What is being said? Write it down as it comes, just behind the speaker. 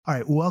All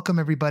right, welcome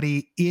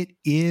everybody. It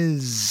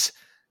is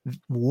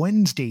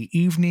Wednesday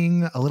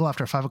evening, a little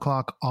after 5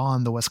 o'clock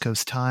on the West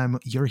Coast time.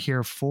 You're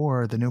here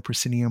for the No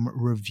Proscenium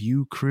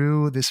Review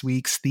Crew. This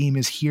week's theme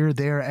is Here,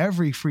 There,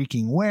 Every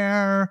Freaking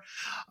Where.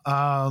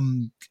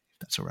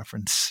 That's a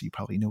reference. You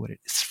probably know what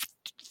it is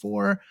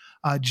for.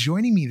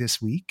 Joining me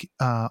this week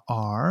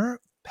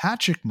are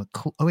Patrick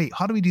McLean. Oh wait,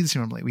 how do we do this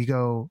normally? We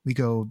go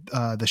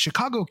the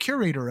Chicago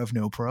curator of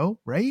No Pro,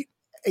 right?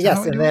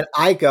 Yes, and then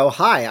I go,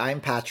 hi, I'm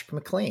Patrick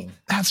McLean.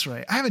 That's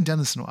right. I haven't done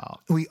this in a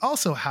while. We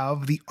also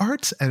have the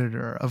arts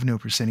editor of No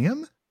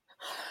Proscenium.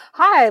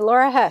 Hi,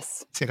 Laura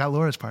Hess. See, I got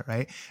Laura's part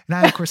right. And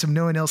I, of course, am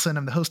Noah Nelson.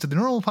 I'm the host of the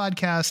Normal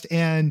Podcast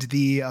and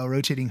the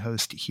rotating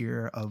host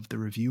here of the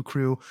Review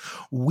Crew.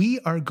 We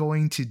are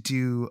going to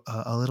do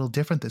a little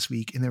different this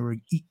week, and then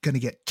we're going to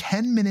get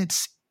 10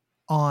 minutes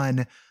on,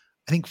 I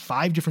think,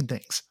 5 different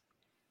things.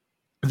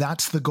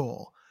 That's the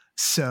goal.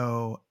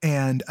 So,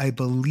 and I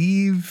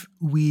believe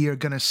we are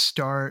going to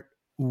start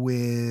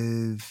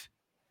with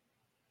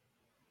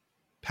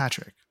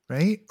Patrick,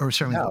 right? Or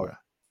starting with Laura?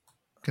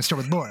 Can start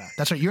with Laura.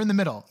 That's right. You're in the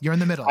middle. You're in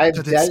the middle. I'm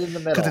dead in the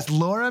middle. Because it's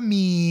Laura,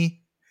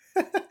 me,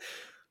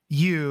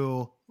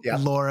 you,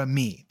 Laura,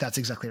 me. That's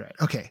exactly right.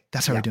 Okay.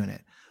 That's how we're doing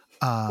it.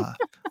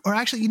 Or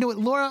actually, you know what,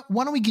 Laura,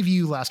 why don't we give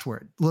you last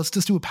word? Let's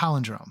just do a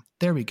palindrome.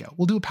 There we go.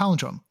 We'll do a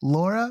palindrome.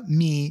 Laura,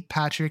 me,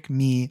 Patrick,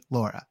 me,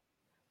 Laura.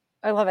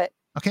 I love it.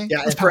 Okay.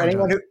 Yeah. And for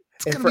anyone who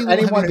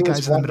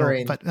is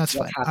wondering, but that's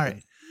fine. Happens. All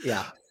right.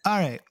 Yeah. All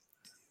right.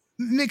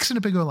 Mixing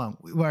up and go along.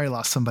 We already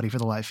lost somebody for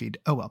the live feed.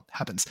 Oh, well,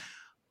 happens.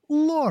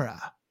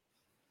 Laura,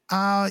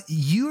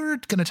 you're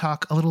going to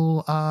talk a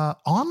little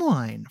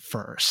online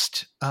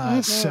first.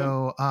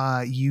 So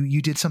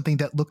you did something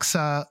that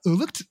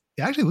it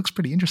actually looks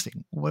pretty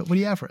interesting. What do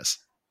you have for us?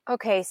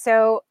 Okay,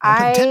 so I'm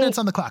putting 10 minutes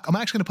on the clock. I'm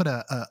actually going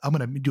to I'm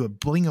going to do a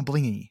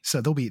blingy.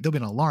 So there'll be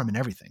an alarm and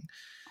everything.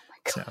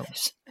 Oh my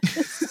gosh.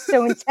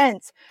 So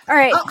intense. All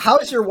right.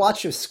 How's your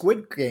watch of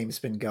Squid Games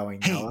been going,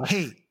 Noah?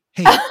 Hey,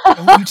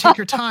 when you take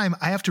your time,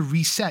 I have to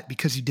reset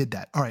because you did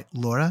that. All right,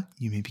 Laura,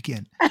 you may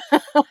begin.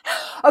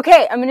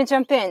 Okay, I'm going to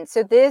jump in.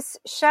 So this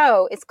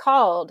show is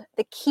called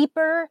The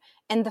Keeper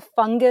and the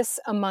Fungus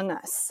Among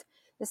Us.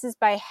 This is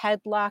by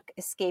Headlock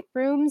Escape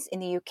Rooms in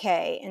the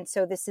UK. And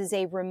so this is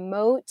a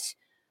remote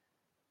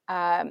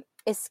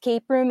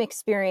escape room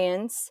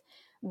experience.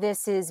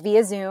 This is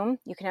via Zoom.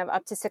 You can have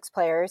up to 6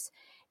 players.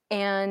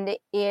 And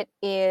it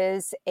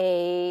is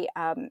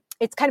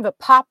it's kind of a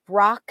pop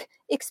rock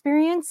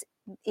experience.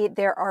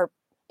 There are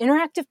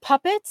interactive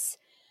puppets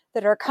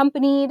that are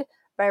accompanied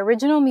by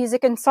original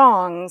music and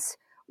songs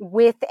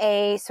with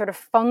a sort of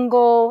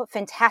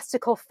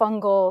fantastical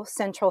fungal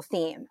central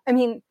theme. I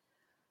mean,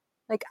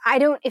 like,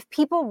 if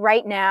people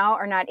right now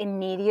are not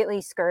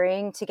immediately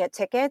scurrying to get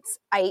tickets,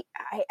 I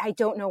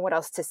don't know what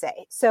else to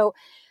say. So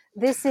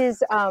this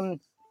is,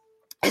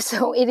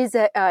 so it is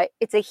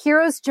it's a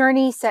hero's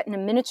journey set in a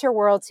miniature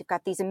world. So you've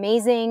got these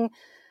amazing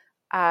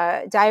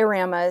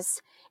dioramas.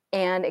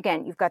 And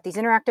again, you've got these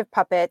interactive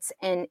puppets.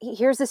 And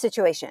here's the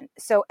situation.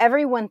 So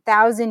every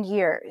 1,000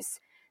 years,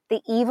 the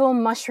evil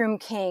Mushroom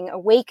King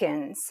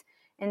awakens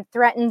and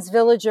threatens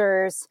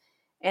villagers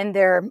and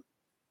their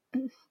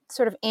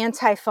sort of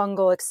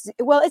antifungal.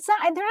 Well, it's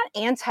not. They're not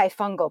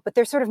antifungal, but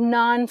they're sort of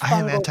non-fungal.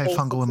 I have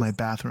antifungal in my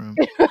bathroom.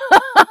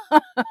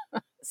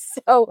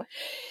 So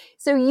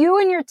you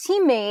and your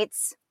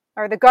teammates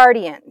are the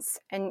guardians,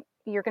 and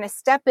you're going to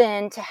step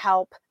in to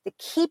help the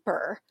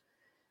keeper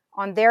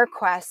on their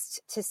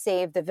quest to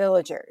save the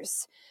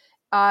villagers.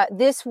 I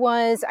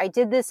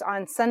did this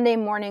on Sunday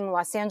morning,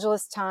 Los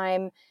Angeles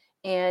time,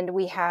 and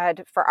we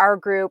had, for our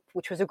group,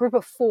 which was a group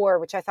of 4,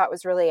 which I thought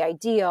was really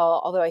ideal,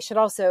 although I should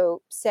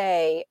also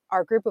say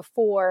our group of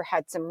 4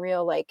 had some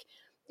real,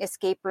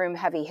 escape room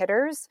heavy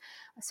hitters.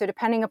 So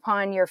depending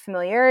upon your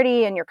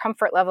familiarity and your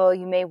comfort level,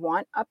 you may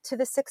want up to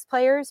the 6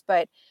 players,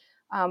 but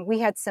we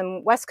had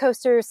some West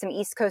Coasters, some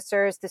East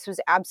Coasters. This was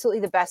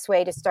absolutely the best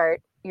way to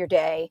start your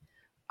day.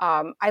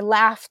 I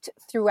laughed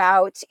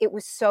throughout. It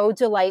was so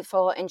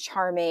delightful and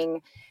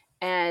charming.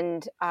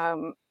 And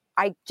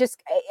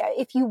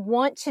if you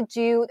want to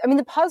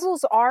the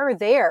puzzles are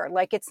there.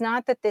 Like, it's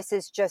not that this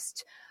is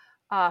just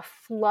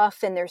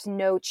fluff and there's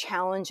no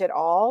challenge at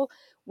all.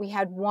 We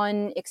had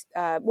one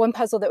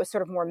puzzle that was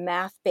sort of more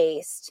math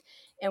based,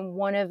 and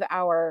one of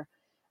our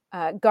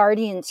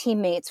Guardian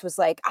teammates was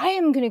like, I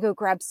am going to go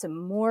grab some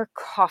more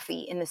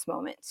coffee in this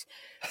moment.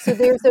 So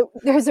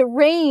there's a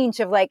range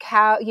of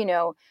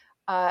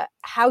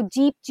how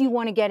deep do you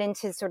want to get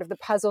into sort of the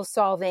puzzle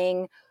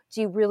solving?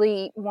 Do you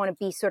really want to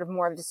be sort of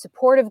more of a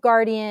supportive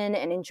guardian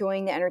and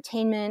enjoying the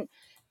entertainment?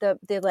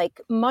 The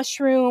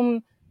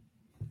mushroom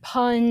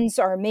puns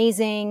are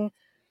amazing.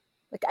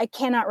 Like, I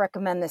cannot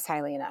recommend this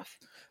highly enough.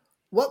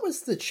 What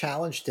was the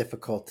challenge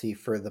difficulty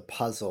for the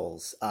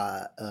puzzles?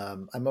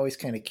 I'm always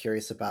kind of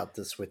curious about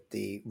this with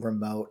the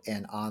remote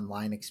and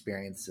online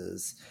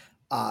experiences.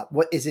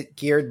 What is it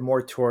geared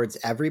more towards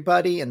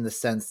everybody in the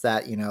sense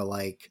that,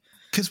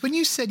 Because when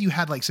you said you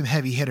had like some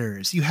heavy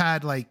hitters, you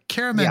had like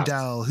Kara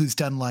Mandel, who's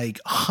done like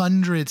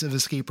hundreds of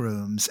escape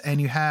rooms,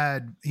 and you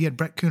had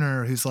Brett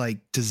Kuhner, who's like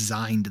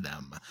designed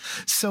them.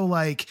 So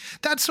like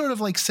that's sort of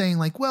like saying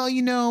like, well,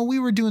 you know, we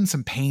were doing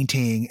some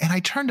painting, and I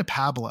turned to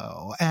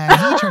Pablo, and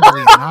he turned to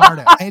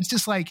Leonardo. And it's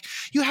just like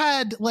you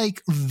had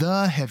like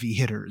the heavy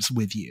hitters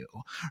with you,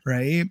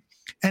 right?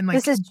 And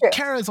like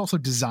Kara has also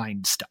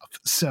designed stuff.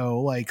 So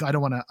like, I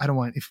don't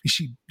want, if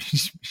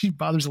she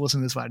bothers to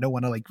listen to this, but I don't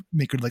want to like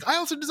make her like, I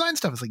also design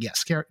stuff. It's like,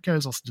 yes,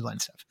 Kara's also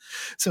designed stuff.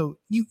 So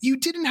you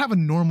didn't have a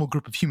normal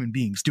group of human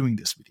beings doing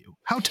this with you.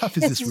 How tough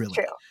is this really?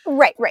 True.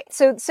 Right.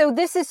 So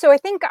I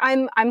think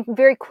I'm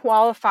very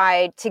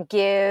qualified to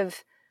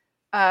give,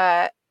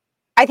 I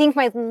think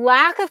my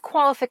lack of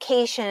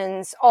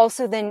qualifications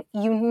also then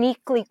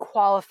uniquely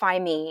qualify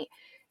me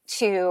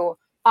to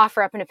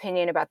offer up an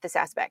opinion about this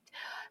aspect.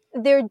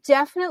 There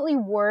definitely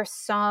were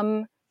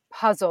some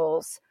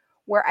puzzles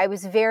where I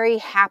was very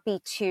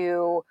happy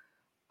to,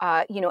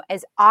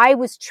 as I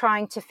was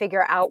trying to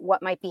figure out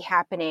what might be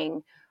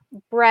happening,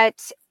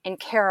 Brett and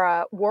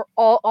Kara were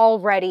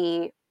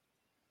already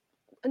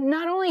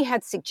not only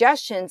had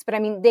suggestions, but I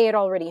mean, they had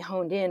already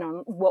honed in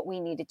on what we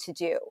needed to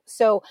do.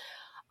 So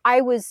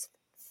I was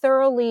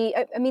thoroughly,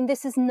 I mean,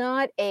 this is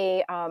not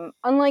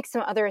unlike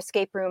some other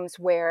escape rooms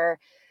where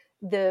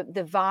the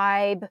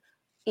vibe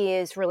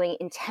is really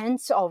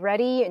intense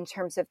already in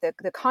terms of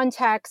the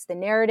context, the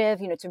narrative,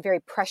 it's a very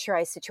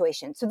pressurized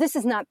situation. So this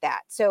is not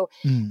that. So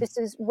this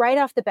is right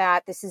off the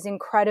bat, this is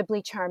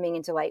incredibly charming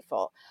and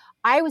delightful.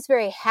 I was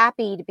very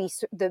happy to be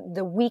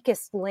the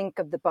weakest link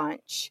of the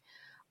bunch.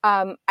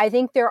 I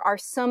think there are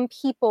some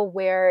people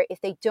where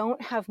if they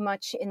don't have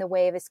much in the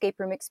way of escape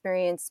room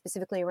experience,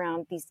 specifically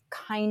around these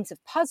kinds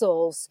of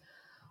puzzles,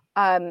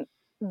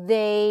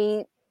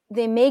 they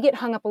may get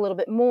hung up a little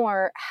bit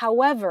more.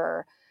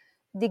 However,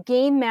 the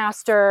game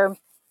master,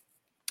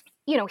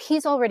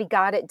 he's already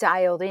got it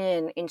dialed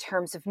in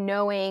terms of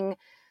knowing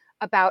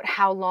about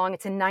how long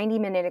it's a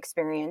 90-minute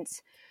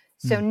experience.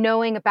 So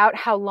knowing about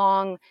how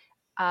long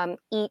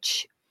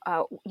each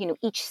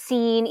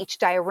scene, each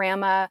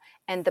diorama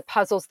and the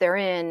puzzles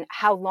therein,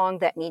 how long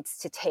that needs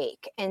to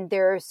take. And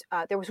there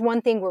was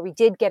one thing where we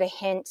did get a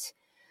hint.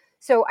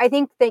 So I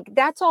think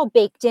that's all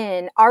baked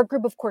in. Our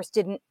group, of course,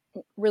 didn't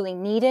really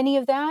need any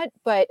of that,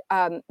 but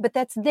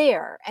that's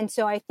there. And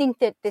so I think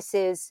that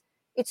it's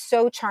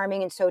so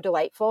charming and so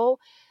delightful.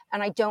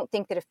 And I don't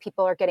think that if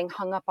people are getting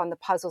hung up on the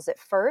puzzles at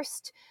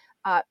first,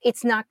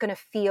 it's not going to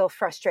feel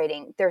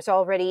frustrating. There's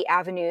already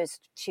avenues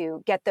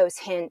to get those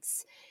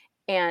hints,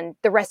 and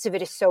the rest of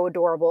it is so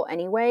adorable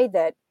anyway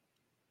that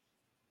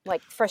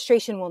like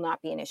frustration will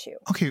not be an issue.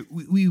 Okay.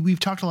 We've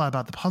talked a lot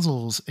about the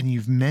puzzles, and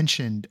you've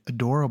mentioned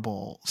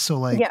adorable. So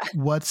like,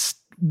 what's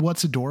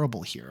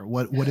adorable here?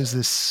 What is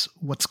this?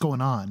 What's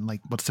going on?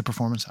 Like, what's the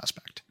performance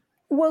aspect?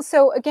 Well,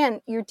 so again,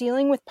 you're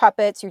dealing with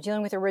puppets, you're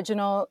dealing with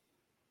original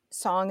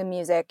song and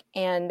music.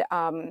 And,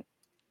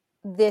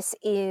 this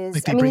is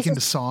like they break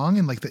into song,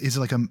 and like is it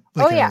like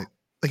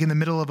like in the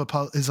middle of a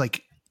puzzle is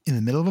like in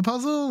the middle of a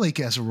puzzle, like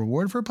as a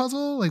reward for a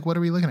puzzle? Like, what are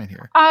we looking at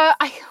here?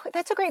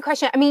 That's a great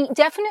question. I mean,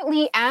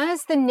 definitely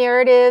as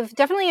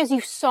you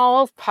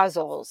solve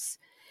puzzles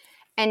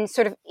and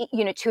sort of,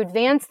 to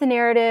advance the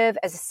narrative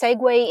as a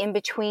segue in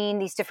between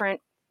these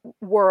different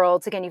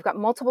worlds. Again, you've got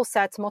multiple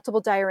sets,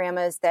 multiple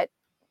dioramas that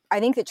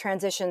I think the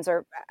transitions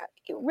are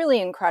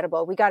really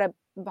incredible. We got a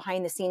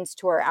behind the scenes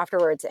tour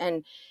afterwards,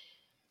 and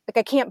like,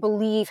 I can't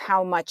believe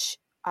how much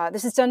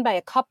this is done by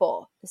a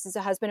couple. This is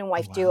a husband and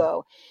wife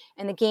duo.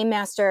 And the game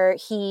master,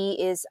 he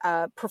is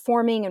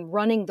performing and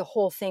running the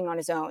whole thing on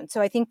his own. So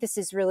I think this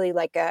is really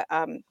like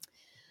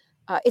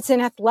it's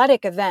an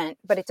athletic event,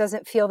 but it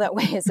doesn't feel that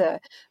way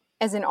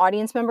as an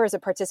audience member, as a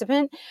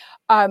participant.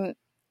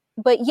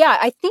 But yeah,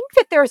 I think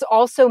that there's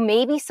also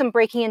maybe some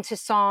breaking into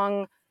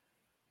song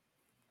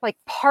like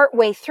part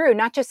way through,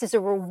 not just as a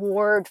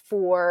reward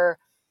for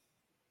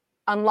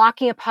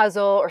unlocking a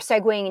puzzle or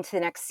segueing into the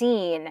next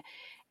scene.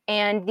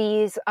 And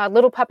these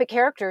little puppet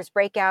characters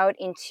break out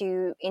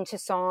into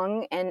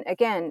song, and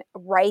again,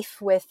 rife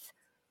with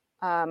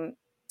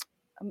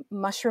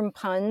mushroom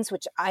puns,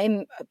 which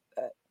I'm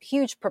a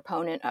huge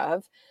proponent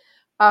of.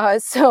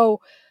 So,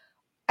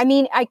 I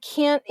mean, I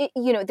can't,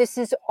 this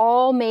is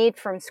all made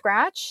from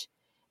scratch,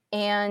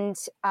 and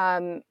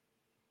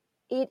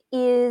it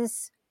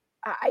is,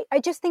 I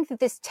just think that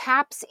this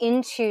taps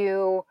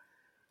into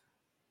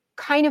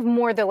kind of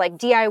more the like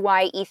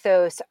DIY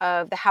ethos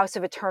of the House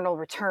of Eternal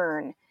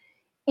Return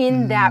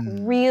in that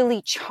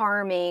really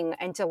charming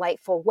and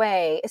delightful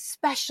way,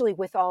 especially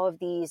with all of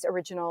these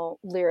original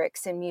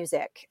lyrics and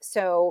music.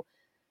 So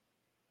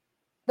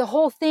the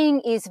whole thing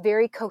is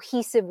very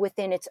cohesive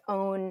within its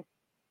own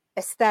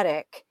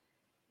aesthetic,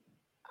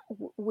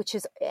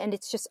 and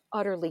it's just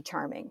utterly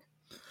charming.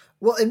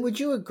 Well, and would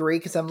you agree,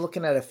 because I'm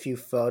looking at a few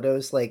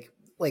photos, like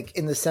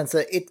in the sense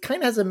that it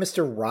kind of has a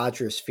Mr.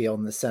 Rogers feel,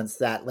 in the sense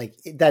that like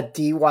that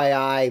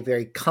DIY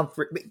very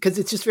because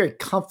it's just very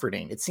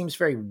comforting. It seems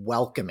very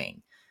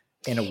welcoming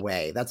in a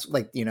way. That's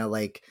like,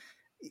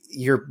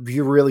 you're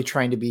really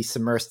trying to be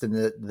submersed in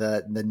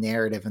the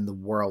narrative and the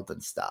world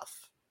and stuff.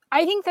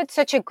 I think that's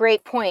such a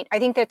great point. I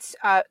think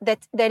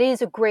that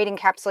is a great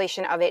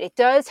encapsulation of it. It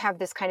does have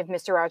this kind of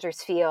Mr.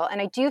 Rogers feel. And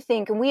I do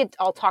think, and we had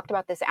all talked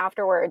about this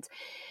afterwards,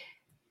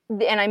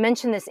 and I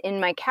mentioned this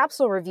in my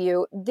capsule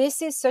review,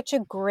 this is such a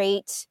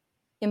great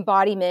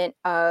embodiment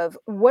of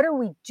what are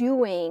we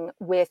doing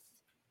with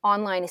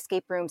online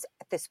escape rooms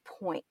at this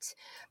point?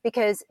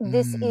 Because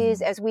this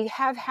is, as we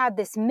have had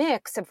this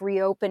mix of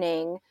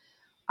reopening,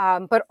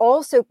 but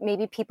also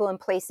maybe people in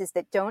places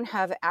that don't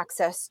have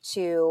access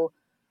to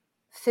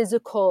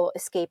physical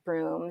escape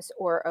rooms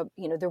or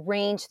the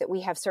range that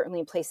we have certainly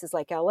in places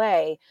like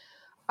LA,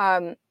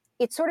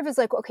 it sort of is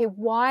like, okay,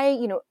 why,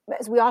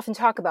 as we often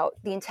talk about,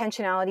 the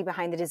intentionality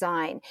behind the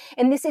design.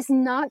 And this is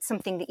not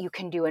something that you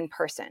can do in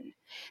person.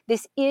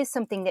 This is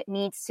something that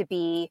needs to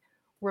be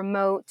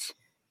remote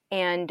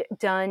and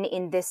done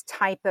in this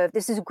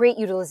is a great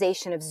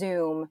utilization of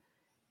Zoom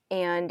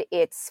and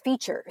its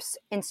features.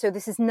 And so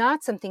this is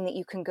not something that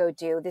you can go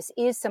do. This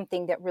is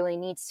something that really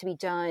needs to be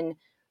done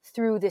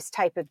through this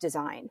type of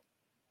design.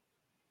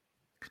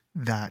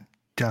 That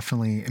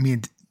definitely,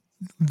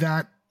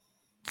 that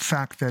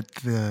fact that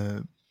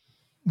the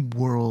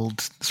world,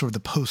 sort of the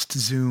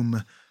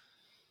post-Zoom,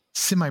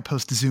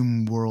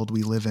 semi-post-Zoom world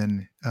we live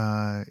in,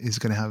 is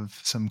going to have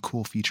some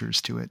cool features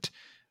to it,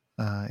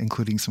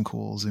 including some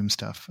cool Zoom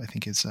stuff, I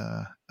think is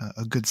a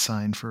good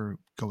sign for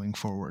going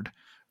forward,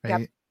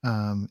 right? Yep.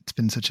 It's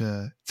been such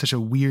a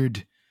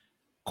weird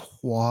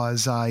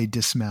quasi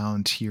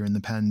dismount here in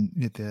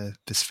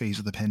this phase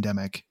of the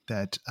pandemic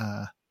that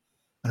I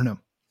don't know.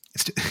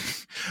 At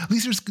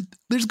least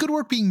there's good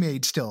work being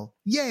made still.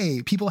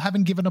 Yay! People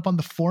haven't given up on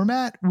the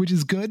format, which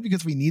is good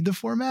because we need the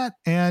format,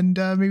 and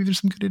maybe there's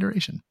some good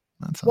iteration.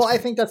 Well, great.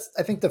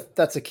 I think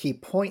that's a key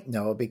point,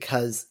 Noah,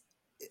 because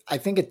I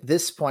think at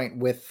this point,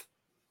 with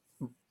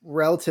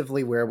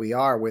relatively where we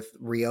are with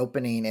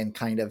reopening and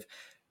kind of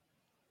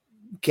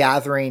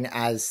gathering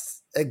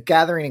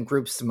in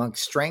groups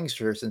amongst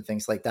strangers and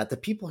things like that, the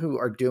people who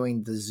are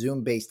doing the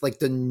Zoom based, like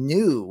the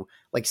new,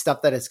 like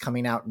stuff that is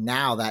coming out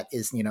now that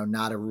is,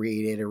 not a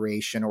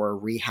reiteration or a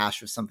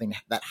rehash of something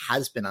that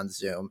has been on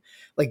Zoom.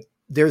 Like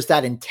there's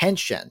that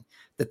intention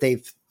that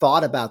they've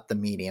thought about the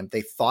medium.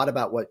 They thought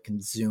about what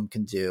Zoom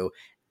can do.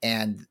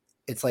 And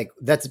it's like,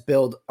 let's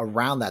build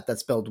around that.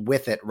 Let's build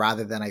with it,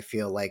 rather than I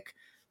feel like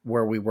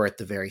where we were at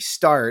the very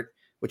start,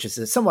 which is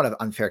a somewhat of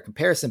unfair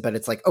comparison, but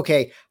it's like,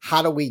 okay,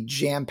 how do we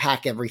jam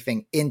pack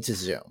everything into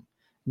Zoom?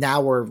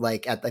 Now we're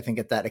like at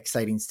that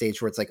exciting stage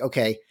where it's like,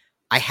 okay,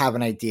 I have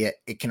an idea.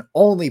 It can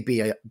only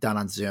be done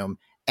on Zoom.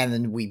 And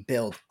then we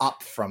build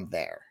up from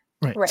there.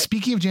 Right.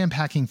 Speaking of jam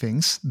packing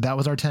things, that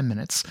was our 10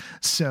 minutes.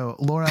 So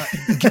Laura,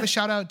 give a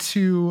shout out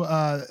to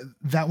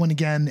that one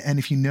again. And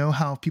if you know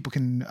how people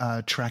can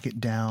track it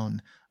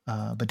down,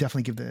 but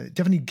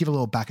definitely give a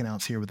little back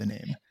announce here with the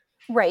name.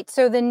 Right.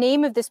 So the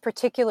name of this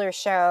particular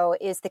show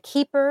is The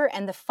Keeper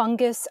and the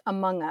Fungus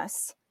Among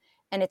Us,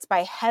 and it's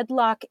by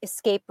Headlock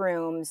Escape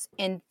Rooms,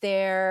 and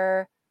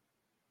their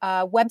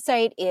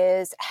website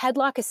is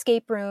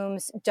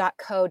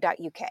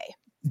headlockescaperooms.co.uk.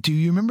 Do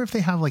you remember if they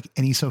have like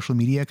any social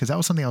media? Because that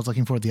was something I was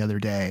looking for the other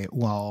day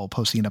while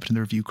posting it up to the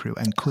review crew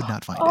and could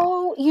not find it.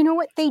 Oh, you know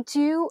what they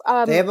do?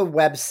 They have a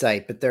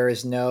website, but there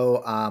is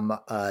no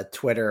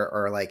Twitter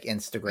or like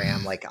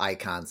Instagram like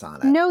icons on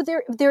it. No,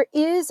 there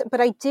is,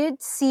 but I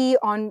did see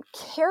on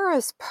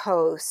Kara's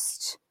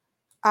post,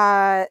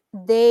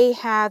 they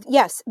have,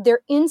 yes, their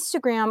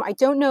Instagram. I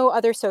don't know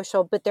other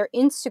social, but their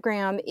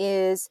Instagram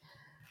is,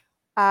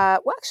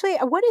 actually,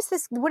 what is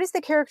this? What is the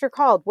character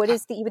called? What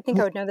is you would think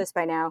I would know this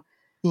by now.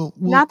 Well,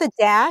 not the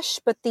dash,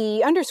 but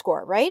the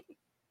underscore, right?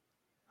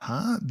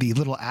 Huh? The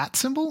little @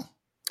 symbol?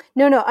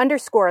 No,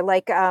 underscore,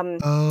 like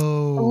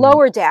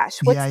lower dash.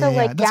 What's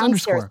like that's downstairs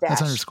underscore. dash?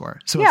 That's underscore.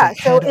 So yeah,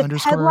 it's like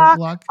it's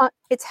headlock.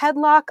 It's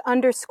headlock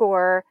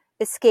underscore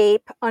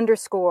escape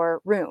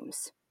underscore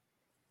rooms.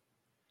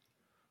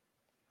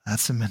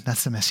 That's some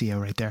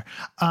SEO right there.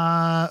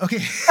 Okay.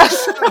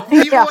 So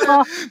people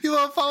want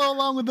to follow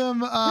along with them.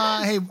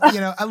 Hey,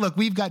 look,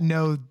 we've got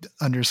no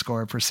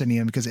underscore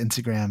Proscenium because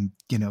Instagram,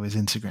 is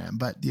Instagram,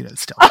 but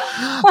still.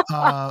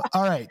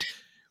 All right.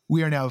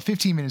 We are now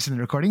 15 minutes in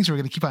the recording, so we're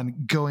going to keep on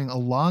going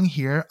along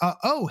here.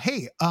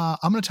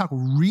 I'm going to talk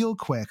real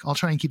quick. I'll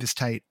try and keep this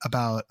tight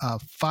about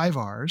 5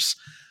 Rs.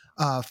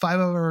 5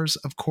 Rs,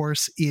 of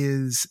course,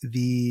 is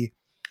the...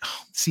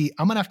 See,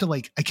 I'm going to have to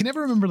I can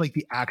never remember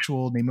the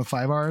actual name of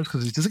 5 Rs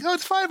because it's just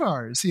it's 5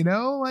 Rs,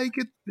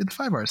 it's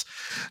 5 Rs.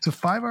 So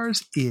 5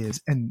 Rs is,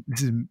 and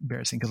this is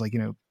embarrassing because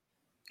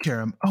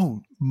Kara,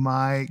 oh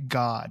my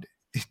God.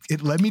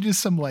 It led me to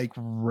some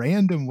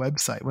random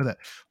website with it.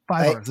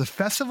 5 Rs, the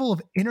Festival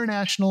of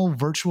International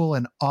Virtual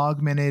and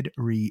Augmented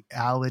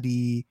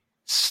Reality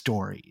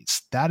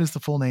Stories. That is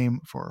the full name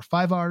for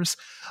 5 Rs.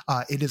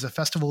 It is a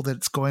festival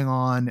that's going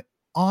on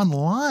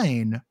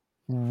online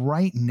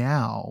right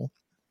now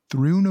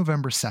through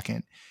November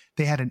 2nd.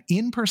 They had an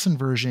in-person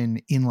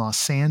version in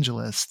Los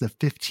Angeles the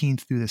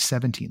 15th through the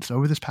 17th, so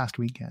over this past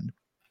weekend.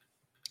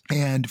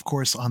 And of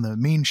course, on the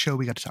main show,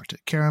 we got to talk to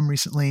Karam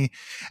recently,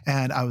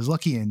 and I was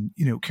lucky, and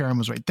Karam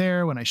was right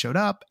there when I showed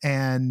up,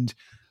 and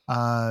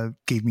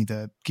gave me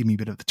a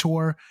bit of the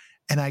tour.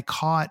 And I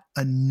caught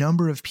a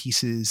number of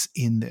pieces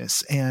in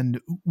this. And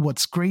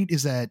what's great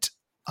is that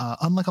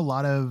unlike a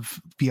lot of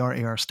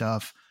VR AR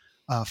stuff,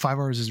 5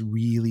 Hours is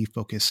really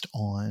focused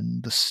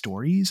on the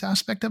stories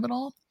aspect of it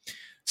all.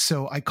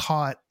 So I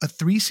caught a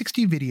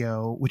 360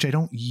 video, which I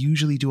don't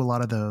usually do a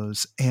lot of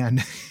those,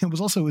 and it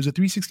was a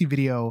 360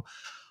 video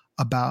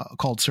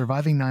called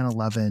Surviving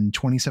 9/11,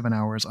 27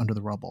 Hours Under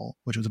the Rubble,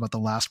 which was about the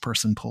last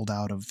person pulled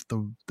out of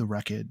the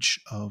wreckage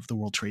of the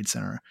World Trade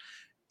Center.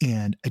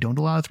 And I don't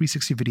allow a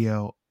 360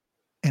 video,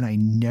 and I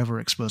never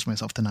exposed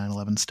myself to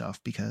 9/11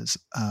 stuff because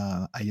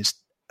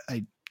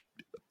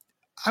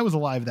I was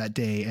alive that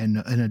day and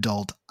an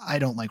adult. I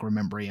don't like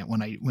remembering it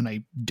when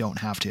I don't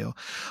have to.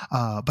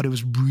 But it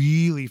was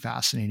really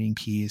fascinating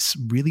piece,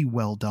 really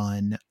well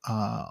done,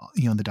 on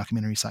the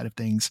documentary side of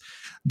things.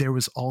 There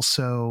was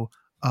also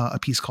a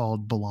piece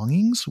called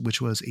Belongings,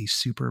 which was a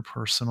super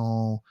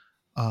personal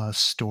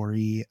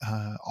story,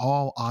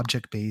 all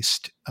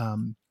object-based.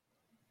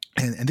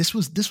 And this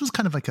was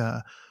kind of like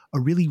a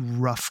really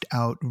roughed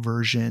out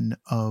version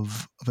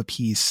of a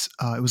piece.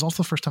 It was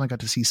also the first time I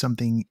got to see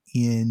something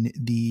in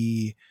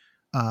the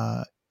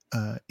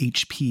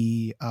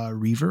HP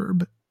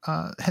Reverb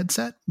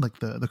headset, like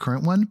the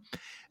current one.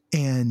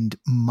 And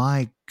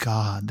my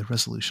God, the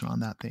resolution on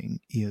that thing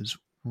is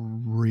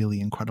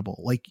really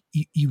incredible. Like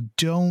you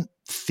don't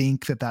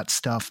think that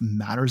stuff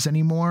matters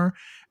anymore.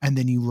 And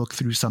then you look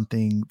through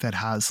something that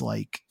has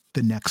like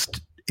the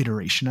next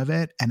iteration of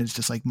it, and it's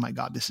just like, my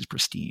God, this is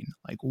pristine.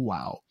 Like,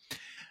 wow.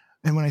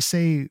 And when I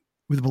say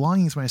with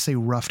Belongings, when I say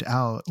roughed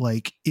out,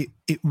 like it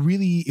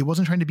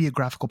wasn't trying to be a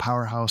graphical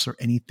powerhouse or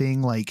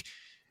anything. Like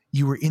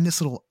you were in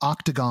this little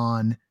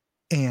octagon,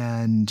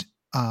 and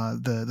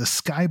the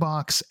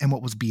skybox and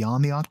what was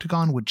beyond the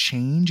octagon would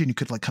change, and you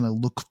could like kind of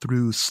look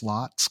through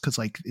slots because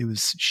like it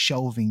was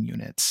shelving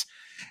units,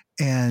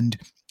 and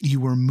you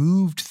were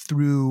moved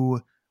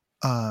through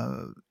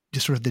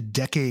just sort of the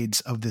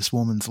decades of this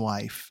woman's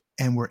life,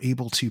 and were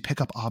able to pick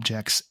up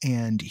objects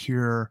and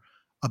hear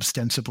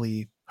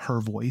ostensibly her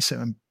voice.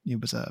 And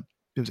it was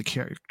a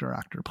character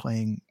actor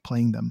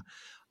playing them,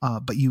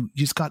 but you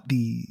just got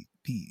the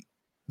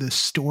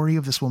story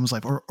of this woman's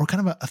life, or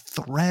kind of a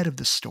thread of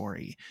the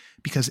story,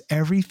 because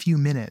every few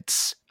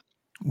minutes,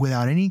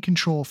 without any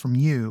control from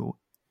you,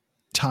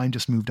 time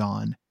just moved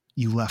on.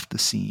 You left the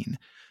scene.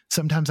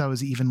 Sometimes I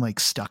was even like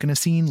stuck in a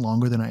scene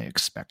longer than I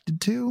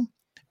expected to,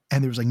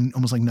 and there was like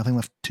almost like nothing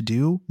left to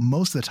do.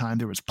 Most of the time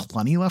there was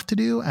plenty left to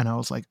do, and I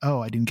was like,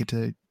 oh, I didn't get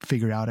to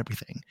figure out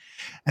everything.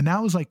 And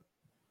that was like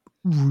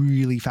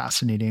really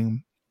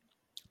fascinating.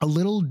 A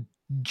little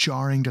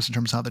jarring just in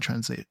terms of how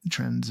the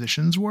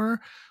transitions were,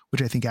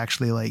 which I think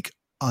actually like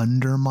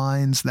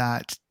undermines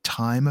that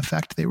time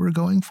effect they were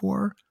going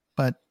for.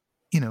 But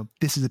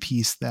this is a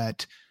piece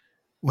that,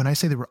 when I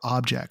say there were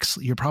objects,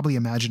 you're probably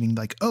imagining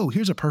like, oh,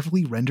 here's a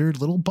perfectly rendered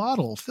little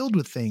bottle filled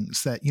with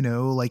things that,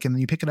 like, and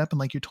then you pick it up and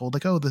like, you're told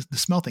like, oh, the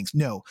smell things.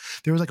 No,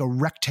 there was like a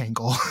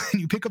rectangle,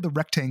 and you pick up the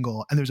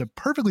rectangle and there's a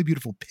perfectly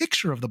beautiful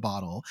picture of the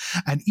bottle,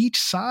 and each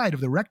side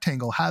of the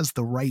rectangle has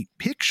the right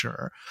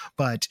picture,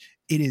 but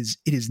it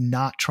is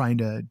not trying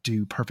to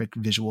do perfect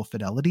visual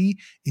fidelity.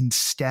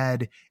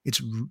 Instead,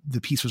 the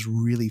piece was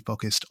really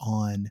focused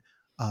on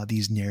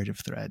these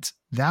narrative threads.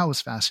 That was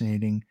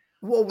fascinating.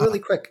 Well, really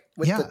quick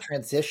with the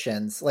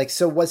transitions, like,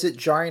 so was it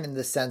jarring in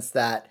the sense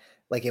that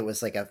like it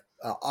was like a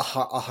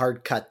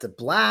hard cut to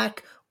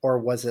black, or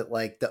was it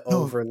like the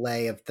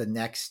overlay of the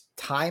next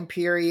time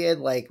period?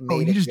 Like,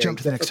 you just jumped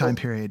to the next time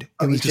period.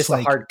 It was just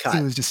like a hard cut.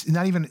 It was just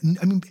not even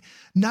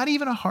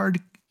a hard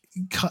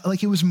cut.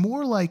 Like it was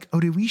more like, oh,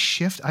 did we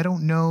shift? I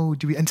don't know.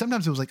 And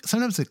sometimes it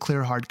was a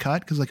clear hard cut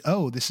because like,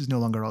 oh, this is no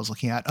longer what I was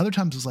looking at. Other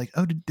times it was like,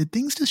 oh, did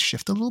things just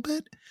shift a little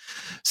bit?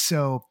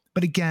 So,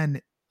 but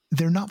again,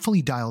 they're not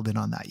fully dialed in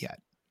on that yet,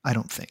 I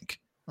don't think.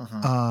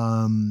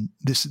 Uh-huh.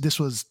 This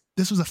was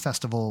a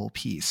festival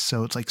piece,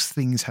 so it's like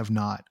things have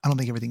not. I don't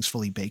think everything's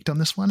fully baked on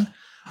this one,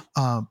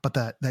 but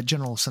that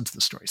general sense of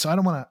the story. So I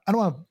don't want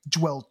to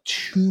dwell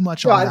too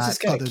much on that. I was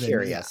just kind of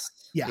curious.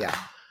 Yeah.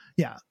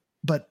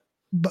 But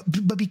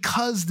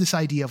because this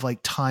idea of like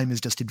time is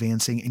just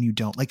advancing and you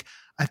don't like,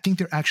 I think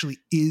there actually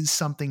is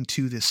something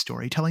to this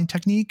storytelling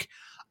technique.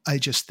 I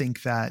just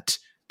think that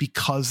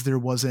because there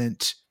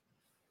wasn't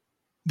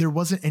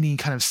any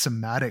kind of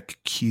somatic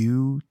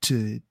cue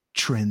to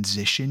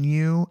transition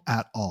you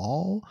at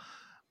all.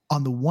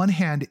 On the one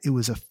hand, it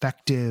was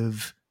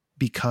effective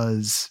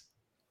because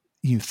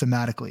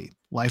thematically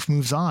life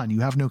moves on.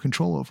 You have no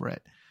control over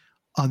it.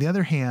 On the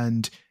other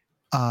hand,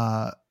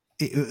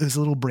 it was a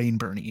little brain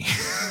burny.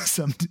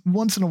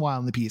 Once in a while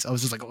in the piece, I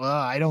was just like,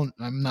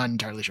 I'm not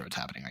entirely sure what's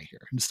happening right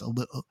here. Just a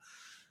little,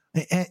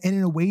 and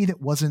in a way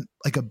that wasn't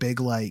like a big,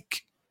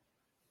 like,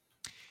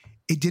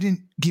 it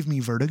didn't give me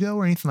vertigo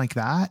or anything like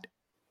that.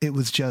 It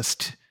was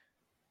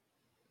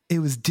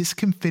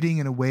discomfiting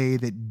in a way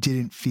that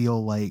didn't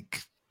feel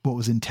like what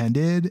was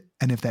intended.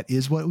 And if that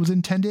is what was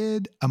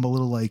intended, I'm a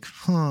little like,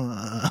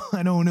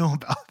 I don't know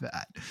about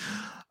that.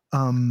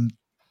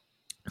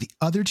 The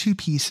other two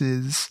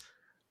pieces,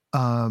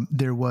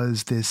 there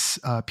was this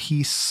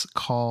piece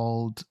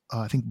called,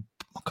 I think,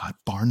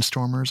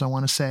 Barnstormers, I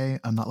want to say.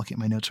 I'm not looking at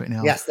my notes right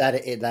now. Yes,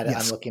 that yes,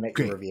 I'm looking at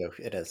great. Your review.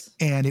 It is.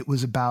 And it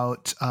was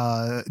about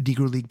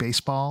Negro League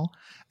Baseball.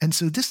 And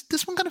so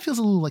this one kind of feels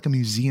a little like a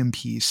museum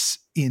piece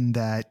in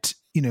that,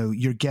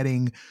 you're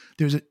getting,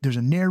 there's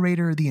a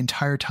narrator the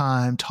entire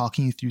time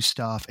talking you through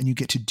stuff, and you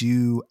get to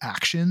do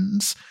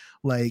actions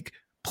like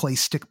play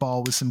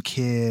stickball with some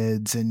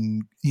kids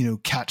and,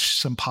 catch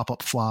some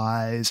pop-up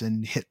flies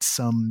and hit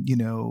some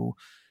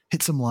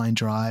line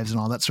drives and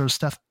all that sort of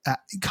stuff,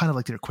 kind of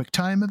like their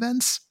QuickTime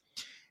events.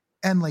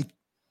 And like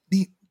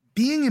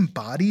being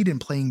embodied in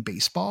playing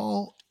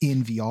baseball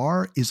in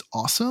VR is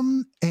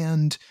awesome.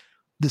 And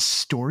the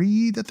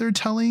story that they're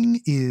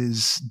telling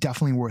is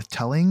definitely worth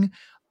telling.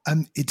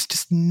 It's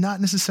just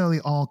not necessarily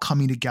all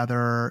coming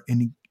together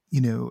in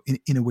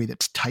a way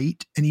that's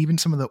tight. And even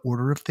some of the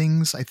order of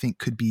things, I think,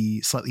 could be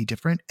slightly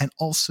different. And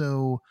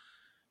also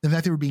the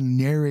fact that we're being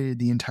narrated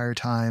the entire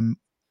time,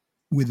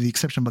 with the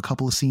exception of a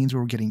couple of scenes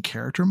where we're getting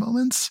character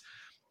moments.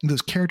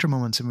 Those character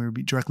moments, and we're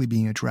directly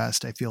being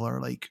addressed, I feel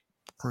are like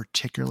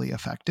particularly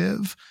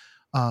effective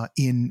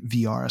in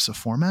VR as a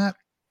format.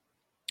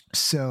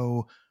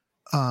 So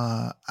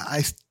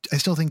I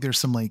still think there's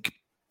some like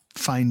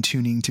fine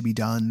tuning to be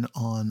done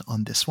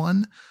on this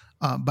one.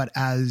 But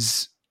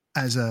as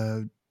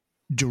a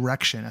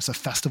direction, as a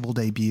festival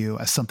debut,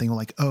 as something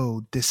like,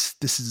 oh, this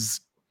is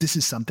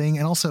something.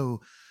 And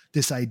also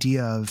this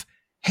idea of,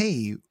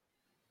 hey,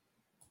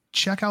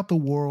 check out the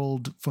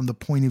world from the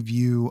point of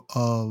view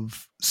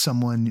of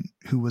someone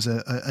who was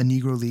a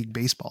Negro League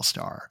baseball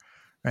star,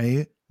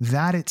 right?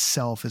 That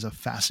itself is a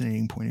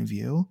fascinating point of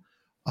view.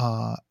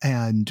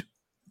 And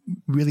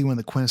really one of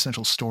the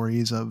quintessential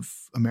stories of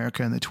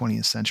America in the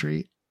 20th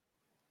century,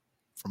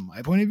 from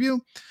my point of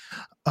view.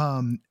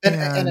 And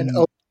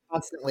an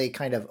constantly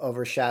kind of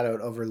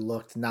overshadowed,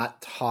 overlooked, not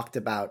talked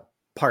about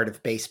part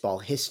of baseball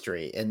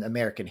history and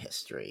American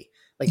history.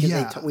 Like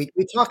we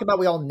talk about,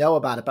 we all know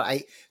about it,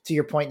 but to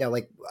your point now,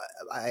 like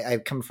I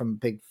come from a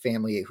big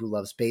family who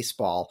loves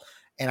baseball.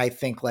 And I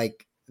think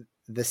like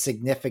the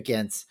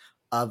significance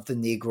of the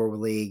Negro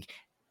League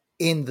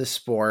in the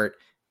sport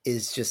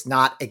is just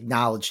not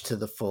acknowledged to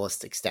the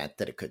fullest extent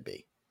that it could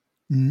be.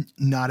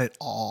 Not at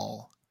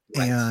all.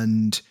 Right.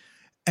 And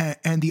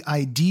the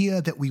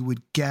idea that we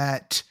would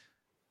get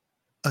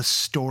a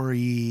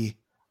story,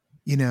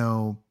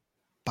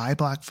 by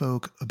Black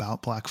folk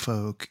about Black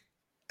folk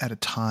at a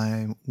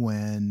time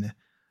when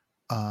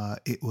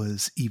it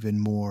was even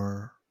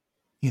more,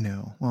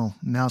 well,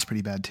 now it's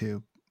pretty bad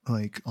too,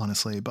 like,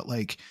 honestly, but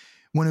like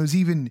when it was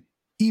even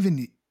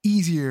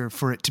easier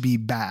for it to be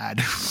bad,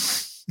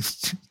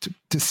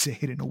 to say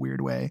it in a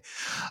weird way.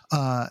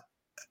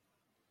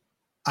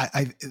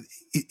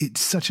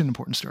 It's such an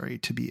important story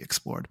to be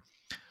explored.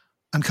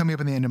 I'm coming up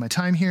on the end of my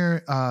time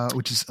here,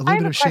 which is a little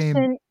bit of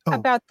shame.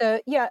 About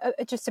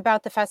just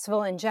about the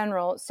festival in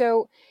general.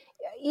 So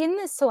in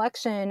the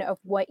selection of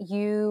what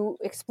you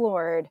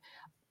explored,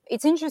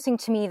 it's interesting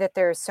to me that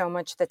there's so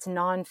much that's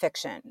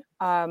nonfiction.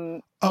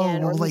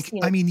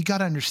 You got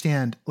to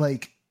understand,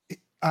 like,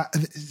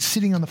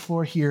 sitting on the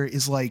floor here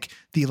is like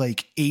the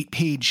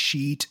 8-page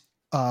sheet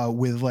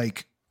with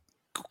like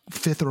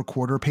 5th or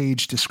quarter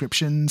page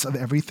descriptions of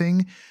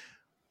everything.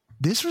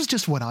 This was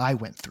just what I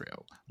went through.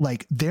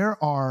 Like,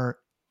 there are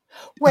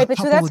right, but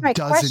so that's my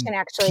question.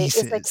 Actually,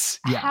 pieces. Is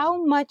like,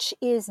 how much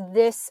is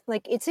this?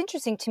 Like, it's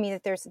interesting to me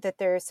that there's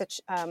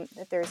such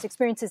that there's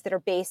experiences that are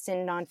based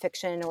in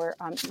nonfiction or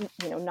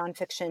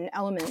nonfiction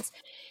elements.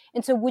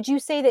 And so, would you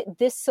say that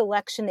this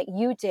selection that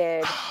you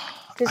did,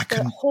 does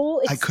the whole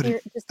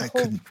experience, does the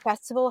whole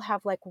festival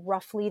have like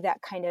roughly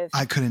that kind of?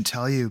 I couldn't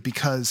tell you,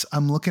 because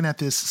I'm looking at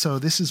this. So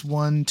this is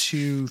 1,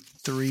 2,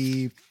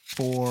 3,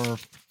 4,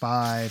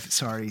 5.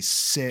 Sorry,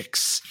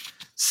 6,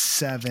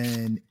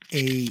 7,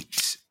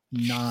 8,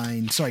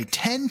 9. Sorry,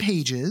 10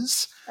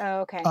 pages.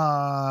 Oh, okay.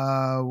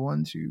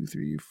 1, 2,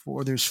 3,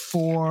 4. There's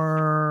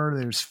 4.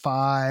 There's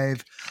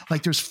 5.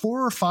 Like, there's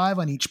 4 or 5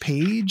 on each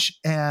page,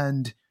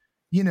 and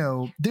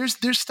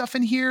there's stuff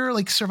in here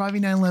like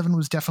Surviving 9/11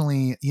 was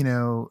definitely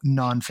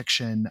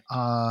nonfiction.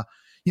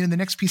 The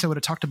next piece I would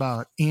have talked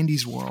about,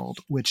 Andy's World,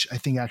 which I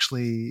think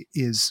actually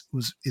is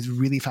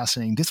really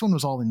fascinating. This one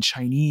was all in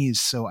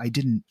Chinese, so I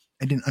didn't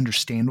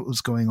understand what was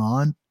going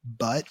on,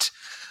 but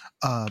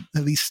at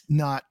least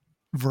not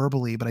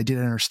verbally, but I did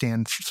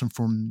understand some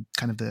from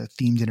kind of the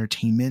themed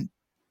entertainment,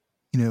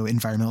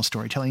 environmental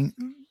storytelling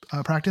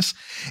practice.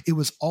 It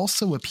was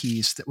also a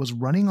piece that was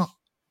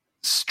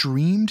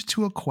streamed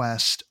to a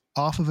Quest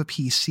off of a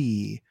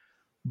PC,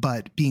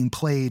 but being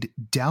played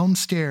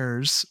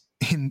downstairs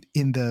in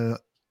the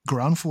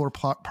ground floor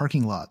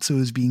parking lot. So it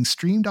was being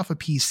streamed off a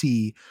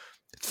PC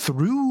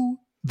through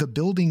the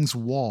building's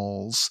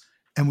walls,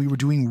 and we were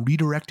doing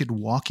redirected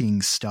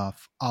walking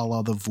stuff a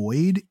la The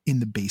Void in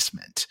the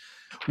basement,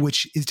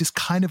 which is just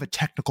kind of a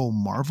technical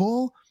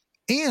marvel.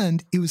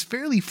 And it was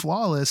fairly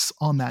flawless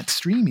on that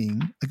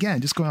streaming. Again,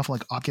 just going off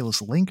like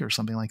Oculus Link or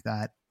something like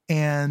that.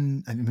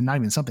 And I mean, not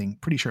even something,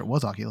 pretty sure it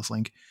was Oculus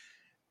Link.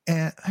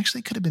 And actually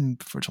it could have been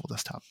Virtual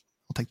Desktop.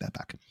 I'll take that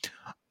back.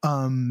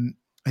 I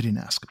didn't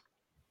ask.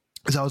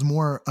 Because I was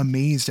more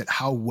amazed at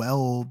how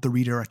well the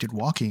redirected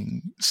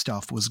walking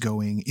stuff was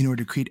going in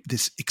order to create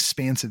this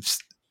expansive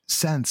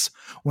sense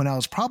when I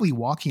was probably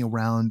walking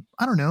around,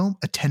 I don't know,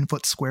 a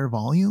 10-foot square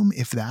volume,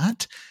 if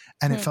that.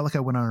 And it felt like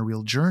I went on a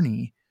real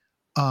journey.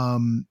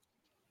 But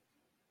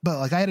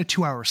like I had a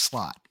 2-hour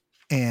slot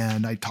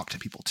and I talked to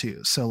people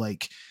too. So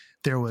like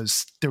there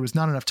was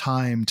not enough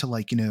time to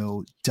like,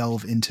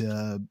 delve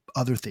into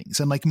other things.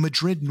 And like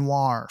Madrid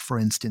Noir, for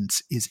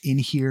instance, is in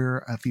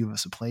here. A few of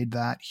us have played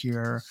that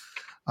here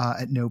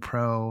at No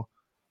Pro.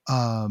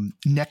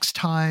 Next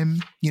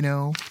time,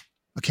 a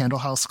Candle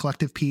House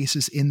Collective piece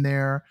is in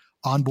there.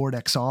 Onboard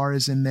XR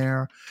is in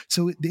there.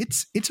 So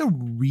it's a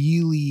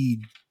really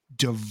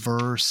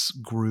diverse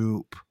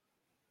group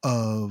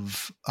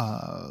of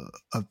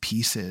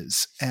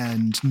pieces,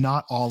 and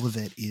not all of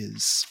it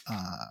is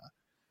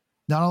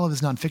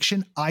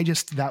nonfiction. I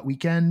just that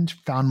weekend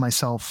found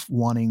myself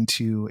wanting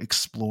to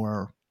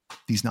explore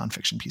these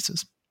nonfiction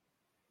pieces.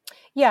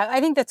 Yeah,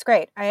 I think that's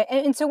great.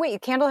 And so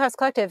wait, Candle House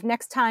Collective,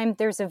 next time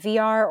there's a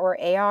VR or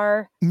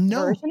AR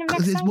version of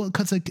next time? Well,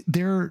 because like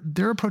they're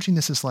approaching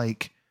this as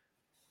like,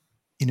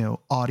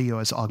 audio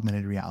as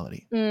augmented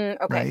reality. Okay,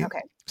 right?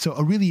 okay. So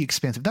a really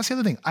expansive. That's the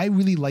other thing. I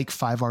really like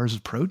 5R's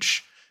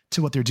approach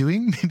to what they're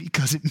doing, maybe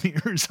because it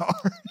mirrors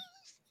ours.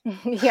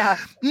 Yeah.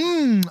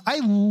 I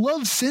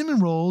love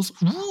cinnamon rolls.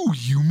 Ooh,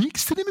 you make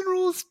cinnamon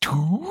rolls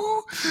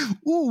too?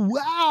 Ooh,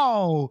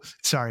 wow.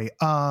 Sorry.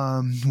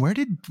 Where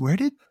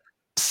did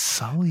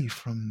Sully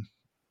from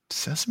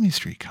Sesame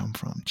Street come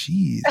from?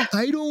 Jeez.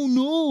 I don't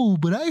know,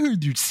 but I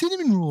heard there's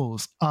cinnamon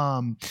rolls.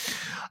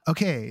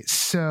 Okay,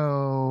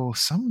 so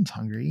someone's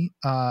hungry.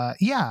 I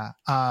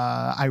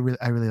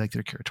really like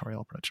their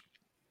curatorial approach.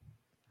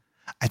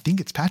 I think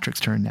it's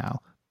Patrick's turn now.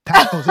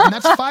 And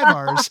that's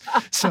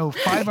 5Rs. So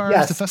 5Rs,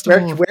 yes, the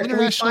Festival of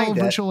International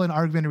Virtual and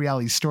Augmented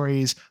Reality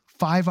Stories.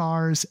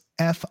 5Rs,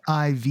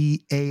 FIVARS.net.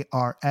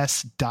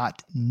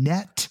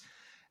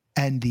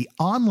 And the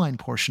online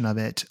portion of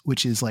it,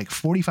 which is like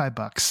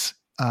 $45.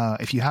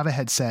 If you have a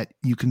headset,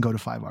 you can go to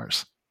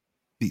 5Rs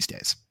these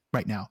days,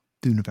 right now,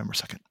 through November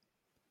 2nd.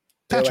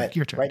 Patrick,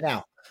 your turn. Right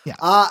now.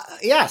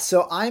 Yeah.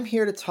 So I'm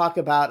here to talk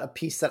about a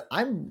piece that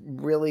I'm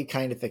really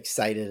kind of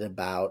excited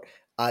about.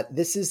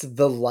 This is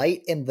The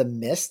Light in the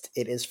Mist.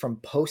 It is from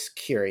Post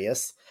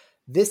Curious.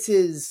 This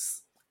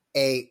is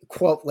a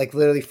quote, like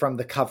literally from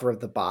the cover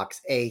of the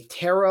box, a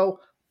tarot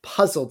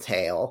puzzle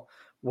tale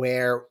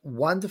where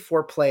 1 to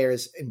 4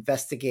 players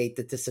investigate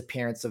the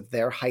disappearance of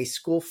their high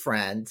school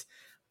friend,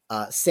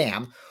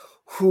 Sam,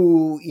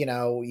 who,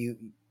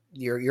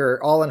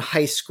 you're all in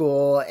high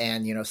school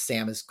and,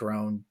 Sam has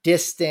grown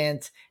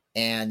distant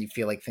and you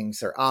feel like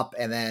things are up.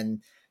 And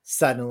then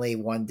suddenly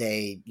one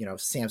day,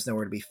 Sam's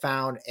nowhere to be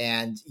found,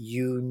 and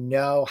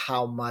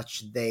how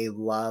much they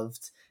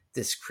loved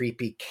this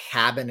creepy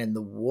cabin in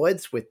the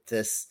woods with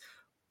this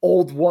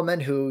old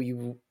woman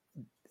who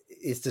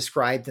is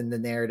described in the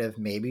narrative.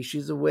 Maybe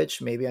she's a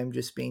witch. Maybe I'm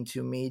just being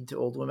too mean to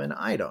old women.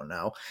 I don't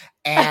know.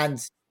 And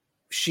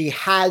she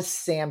has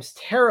Sam's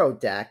tarot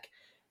deck,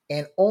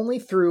 and only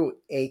through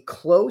a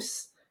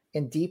close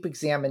and deep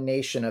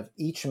examination of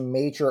each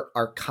major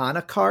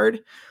arcana card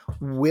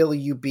will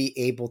you be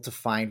able to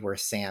find where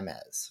Sam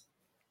is.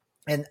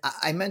 And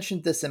I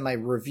mentioned this in my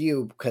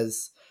review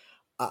because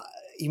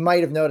you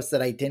might have noticed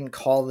that I didn't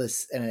call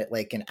this an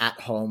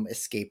at-home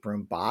escape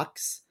room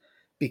box,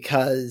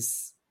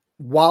 because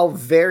while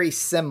very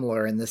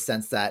similar in the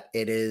sense that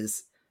it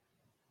is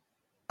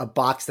a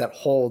box that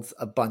holds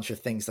a bunch of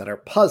things that are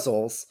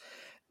puzzles,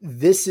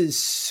 this is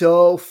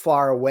so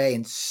far away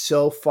and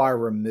so far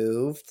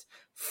removed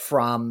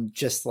from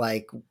just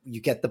like you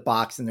get the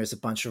box and there's a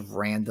bunch of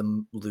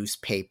random loose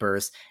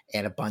papers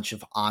and a bunch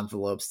of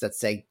envelopes that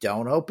say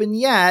don't open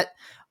yet.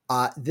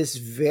 This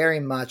very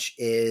much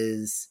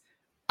is,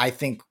 I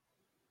think,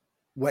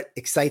 what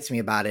excites me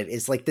about it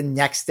is like the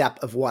next step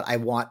of what I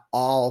want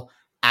all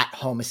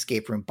at-home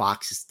escape room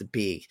boxes to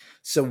be.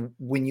 So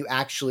when you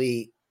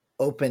actually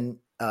open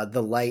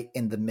The Light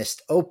in the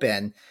Mist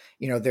open,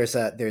 there's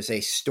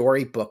a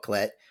story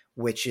booklet,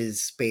 which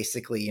is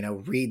basically,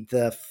 read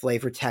the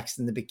flavor text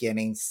in the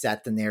beginning,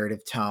 set the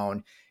narrative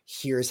tone.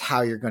 Here's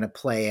how you're going to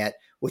play it,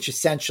 which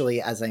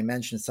essentially, as I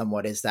mentioned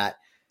somewhat, is that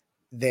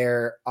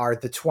there are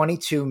the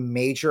 22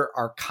 major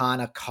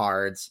arcana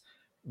cards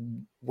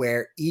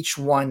where each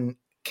one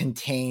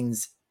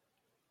contains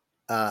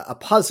a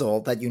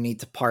puzzle that you need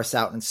to parse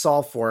out and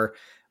solve for,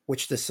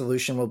 which the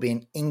solution will be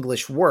an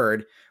English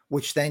word,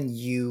 which then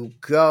you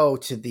go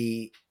to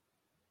the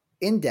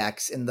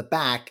index in the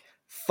back,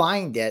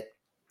 find it,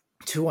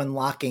 to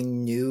unlock a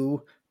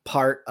new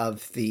part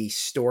of the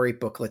story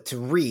booklet to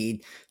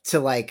read, to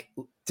like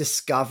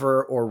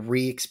discover or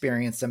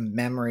re-experience a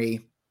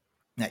memory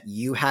that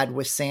you had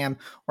with Sam,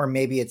 or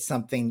maybe it's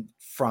something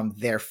from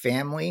their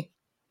family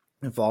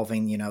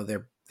involving,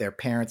 their their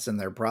parents and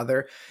their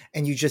brother.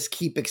 And you just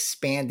keep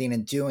expanding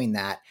and doing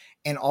that.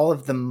 And all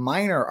of the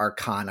minor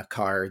arcana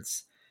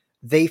cards,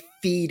 they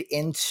feed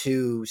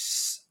into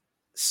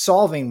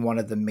solving one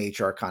of the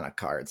major arcana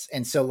cards.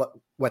 And so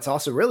what's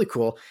also really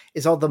cool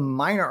is all the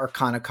minor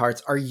arcana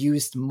cards are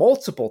used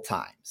multiple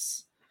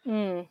times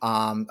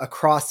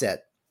across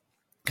it.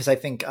 Because I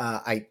think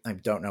I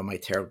don't know my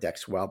tarot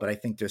decks well, but I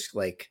think there's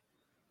like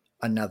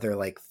another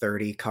like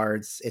 30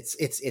 cards.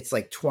 It's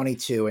like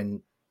 22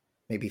 and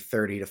maybe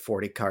 30 to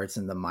 40 cards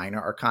in the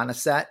minor arcana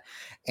set,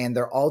 and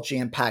they're all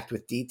jam-packed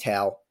with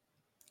detail.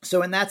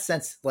 So in that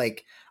sense,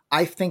 like,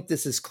 I think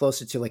this is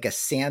closer to like a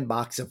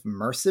sandbox of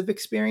immersive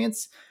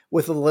experience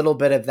with a little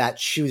bit of that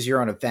choose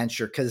your own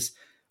adventure. Because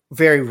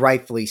very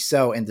rightfully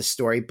so, in the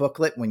story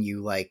booklet, when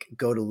you like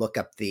go to look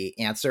up the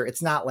answer,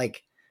 it's not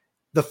like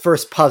the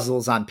first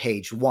puzzle's on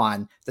page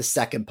 1, the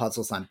second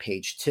puzzle's on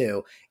page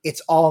 2.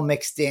 It's all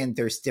mixed in.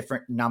 There's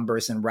different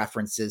numbers and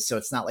references. So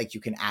it's not like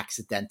you can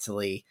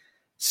accidentally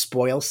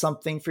spoil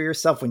something for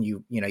yourself when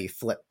you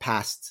flip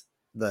past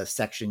the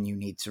section you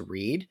need to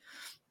read.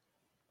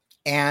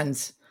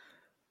 And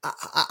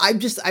I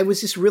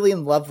was just really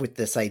in love with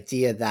this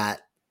idea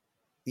that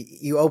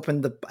you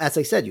open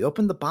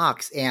the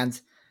box,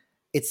 and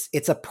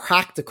it's a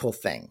practical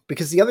thing.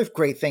 Because the other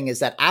great thing is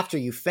that after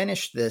you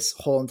finish this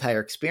whole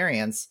entire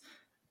experience,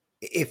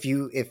 if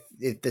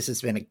this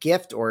has been a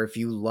gift, or if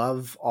you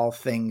love all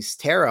things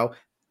tarot,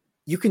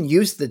 you can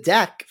use the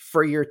deck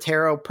for your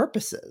tarot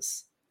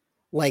purposes.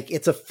 Like,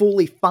 it's a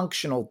fully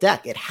functional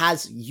deck. It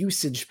has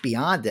usage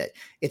beyond it.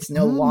 It's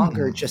no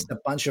longer just a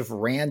bunch of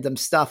random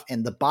stuff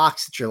in the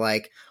box that you're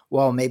like,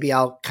 well, maybe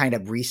I'll kind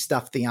of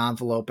restuff the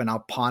envelope and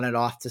I'll pawn it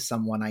off to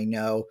someone I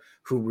know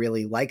who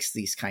really likes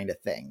these kind of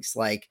things.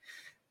 Like,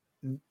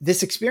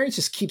 this experience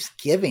just keeps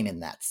giving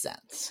in that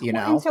sense, you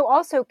know? And so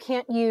also,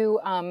 you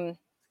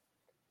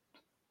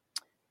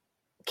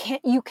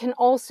can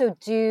also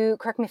do,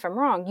 correct me if I'm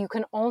wrong, you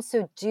can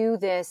also do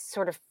this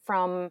sort of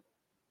from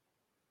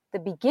the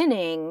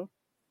beginning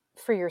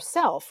for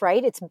yourself,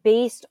 right? It's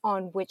based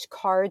on which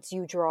cards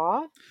you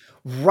draw.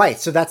 Right.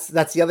 So that's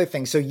the other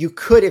thing. So you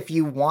could, if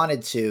you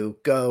wanted to,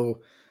 go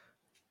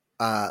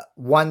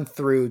 1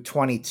 through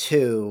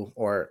 22,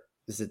 or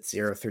is it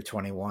 0 through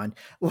 21?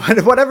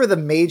 Whatever the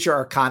major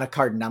arcana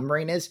card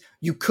numbering is,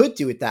 you could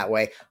do it that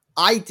way.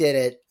 I did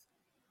it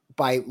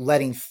by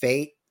letting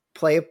fate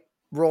play a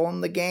role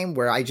in the game,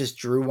 where I just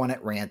drew one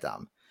at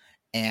random.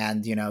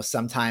 And,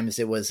 sometimes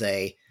it was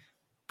a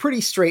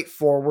pretty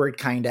straightforward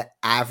kind of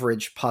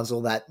average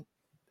puzzle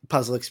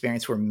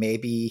experience where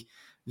maybe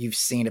you've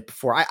seen it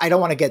before. I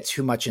don't want to get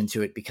too much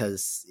into it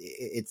because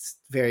it's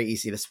very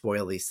easy to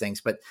spoil these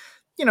things, but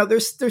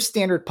there's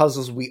standard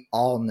puzzles we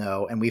all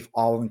know and we've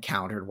all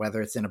encountered,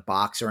 whether it's in a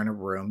box or in a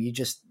room.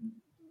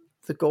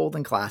 The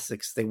golden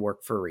classics, they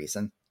work for a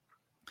reason.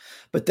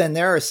 But then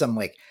there are some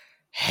like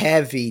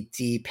heavy,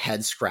 deep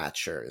head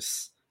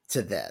scratchers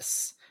to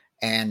this.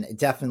 And it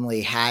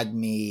definitely had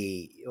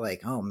me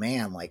like, oh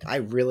man, like I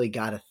really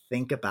got to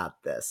think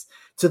about this,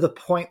 to the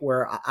point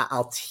where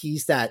I'll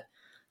tease that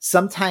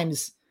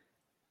sometimes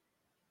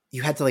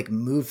you had to like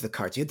move the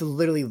cards. You had to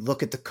literally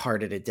look at the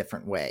card in a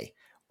different way,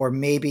 or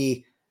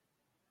maybe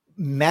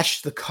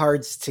mesh the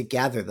cards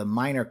together, the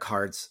minor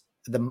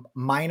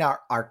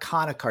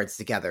arcana cards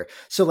together.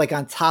 So like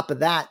on top of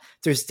that,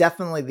 there's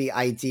definitely the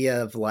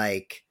idea of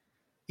like,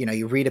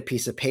 you read a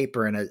piece of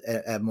paper in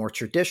a more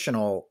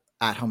traditional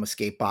at-home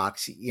escape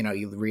box,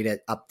 you read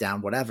it up,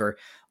 down, whatever.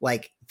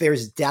 Like,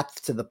 there's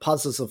depth to the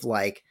puzzles of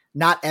like,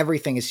 not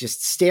everything is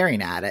just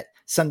staring at it.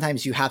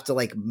 Sometimes you have to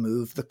like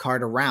move the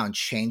card around,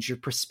 change your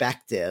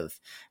perspective,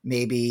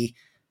 maybe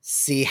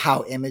see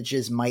how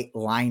images might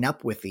line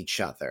up with each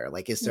other.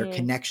 Like, is there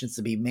connections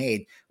to be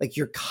made? Like,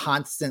 you're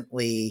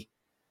constantly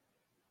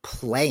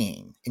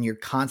playing and you're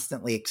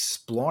constantly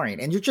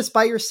exploring, and you're just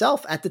by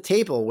yourself at the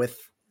table with,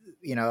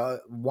 1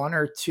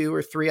 or 2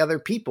 or 3 other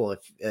people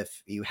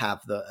if you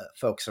have the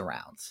folks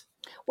around.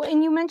 Well,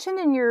 and you mentioned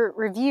in your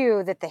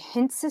review that the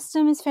hint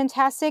system is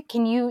fantastic.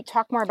 Can you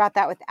talk more about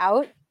that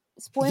without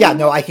spoiling? Yeah,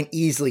 no, I can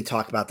easily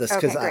talk about this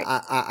because okay,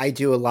 I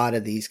do a lot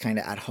of these kind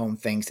of at-home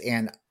things,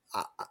 and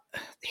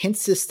hint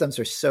systems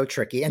are so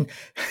tricky. And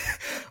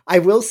I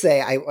will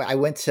say I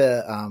went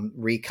to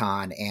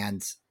Recon,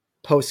 and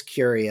Post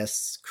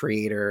Curious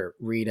creator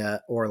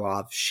Rita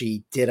Orlov,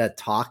 she did a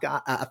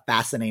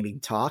fascinating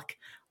talk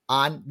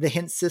on the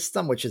hint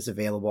system, which is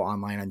available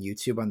online on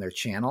YouTube on their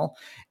channel.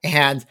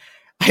 And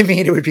I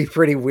mean, it would be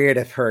pretty weird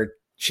if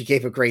she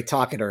gave a great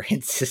talk and her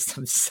hint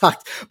system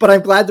sucked, but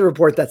I'm glad to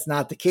report that's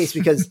not the case,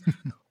 because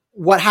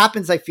what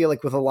happens, I feel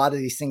like, with a lot of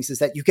these things is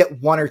that you get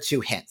 1 or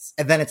 2 hints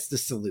and then it's the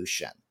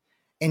solution.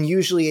 And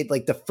usually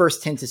like the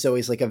first hint is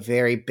always like a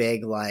very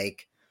big,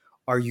 like,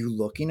 are you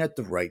looking at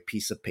the right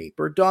piece of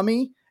paper,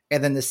 dummy?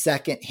 And then the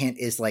second hint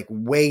is like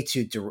way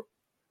too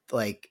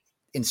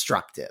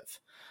instructive.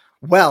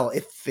 Well,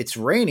 if it's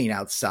raining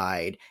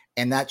outside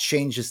and that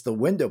changes the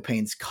window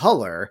pane's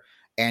color,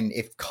 and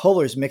if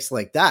colors mix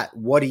like that,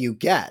 what do you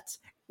get?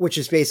 which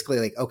is basically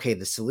like, okay,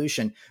 the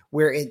solution,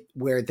 where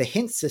the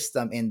hint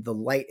system in The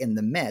Light in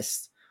the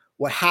Mist,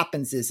 what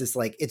happens is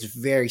like, it's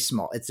very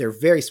small. They're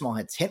very small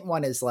hints. Hint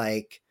 1 is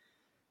like,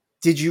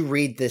 did you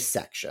read this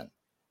section?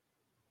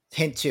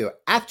 Hint 2,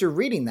 after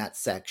reading that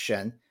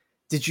section,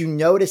 did you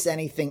notice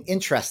anything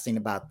interesting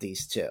about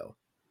these two?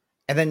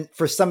 And then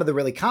for some of the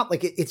really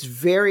it's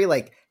very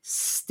like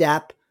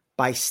step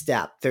by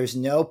step. There's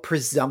no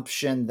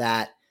presumption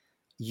that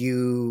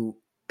you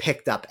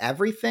picked up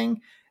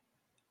everything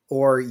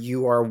or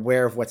you are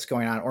aware of what's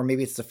going on, or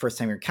maybe it's the first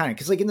time you're counting.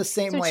 Because like in the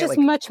same way, it's just like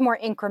much more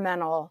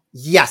incremental.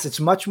 Yes, it's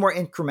much more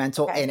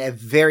incremental in a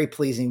very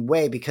pleasing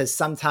way, because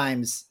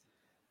sometimes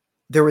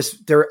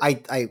because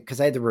I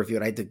had to review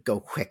it, I had to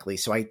go quickly.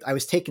 So I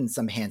was taking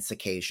some hints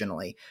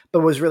occasionally, but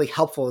what was really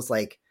helpful is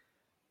like,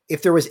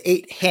 if there was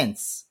 8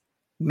 hints,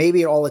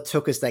 maybe all it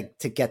took is like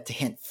to get to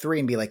hint 3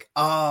 and be like,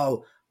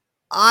 oh,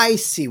 I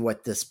see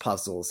what this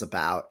puzzle is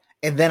about.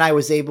 And then I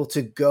was able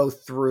to go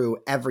through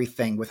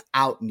everything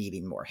without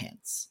needing more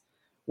hints,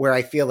 where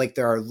I feel like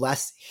there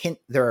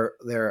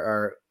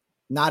are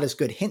not as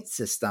good hint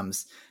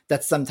systems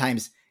that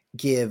sometimes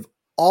give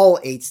all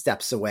 8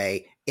 steps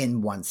away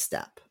in one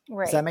step.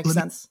 Right. Does that make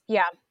sense?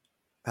 Yeah.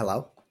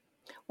 Hello?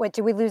 What,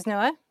 did we lose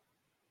Noah?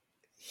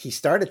 He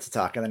started to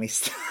talk and then he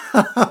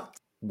stopped.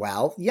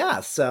 Well, yeah.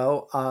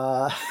 So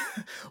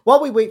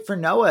while we wait for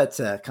Noah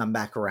to come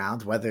back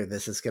around, whether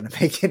this is going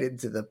to make it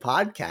into the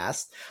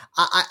podcast,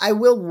 I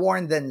will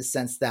warn them in the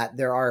sense that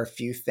there are a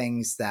few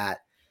things that,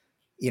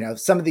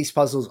 some of these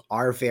puzzles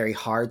are very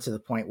hard, to the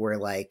point where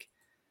like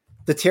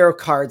the tarot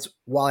cards,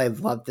 while I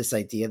love this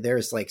idea,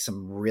 there's like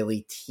some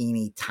really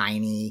teeny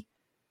tiny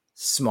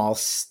small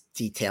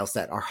details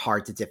that are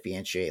hard to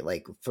differentiate.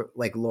 Like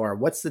Laura,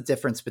 what's the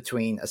difference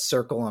between a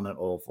circle and an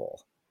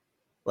oval?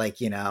 Like,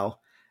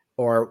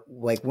 or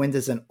like, when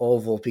does an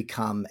oval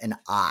become an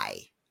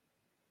eye?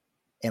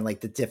 And like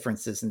the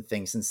differences and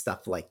things and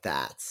stuff like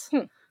that.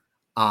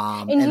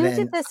 And you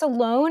did this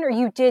alone, or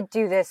you did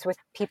do this with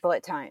people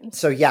at times?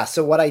 So yeah.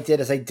 So what I did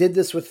is I did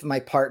this with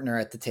my partner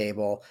at the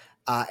table.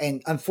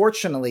 And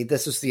unfortunately,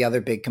 this was the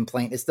other big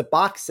complaint, is the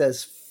box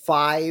says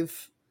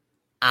 5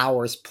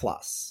 hours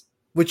plus,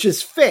 which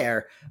is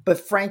fair. But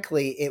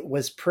frankly, it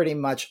was pretty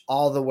much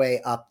all the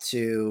way up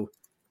to,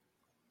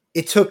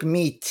 it took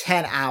me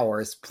 10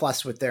 hours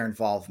plus with their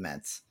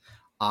involvement.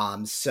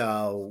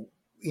 So,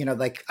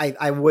 like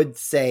I would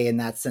say in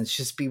that sense,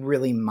 just be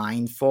really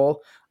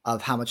mindful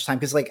of how much time,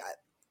 because like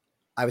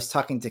I was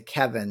talking to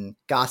Kevin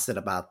Gossett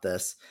about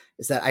this,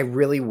 is that I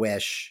really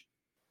wish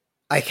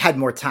I had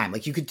more time.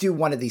 Like, you could do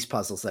one of these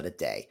puzzles at a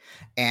day.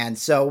 And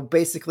so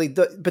basically,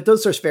 but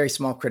those are very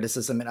small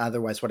criticism, and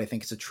otherwise what I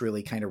think is a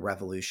truly kind of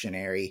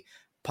revolutionary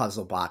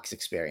puzzle box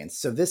experience.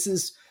 So this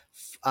is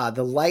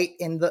the light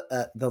in the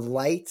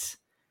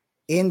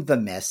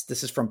mist.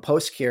 This is from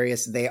Post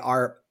Curious. They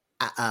are,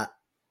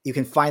 you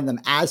can find them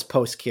as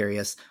Post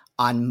Curious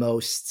on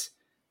most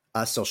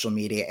social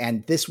media.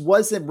 And this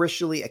was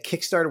originally a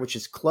Kickstarter, which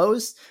is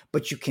closed,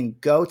 but you can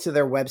go to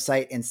their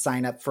website and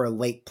sign up for a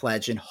late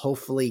pledge and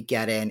hopefully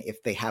get in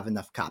if they have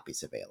enough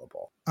copies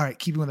available. All right,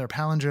 keeping with our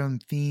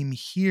palindrome theme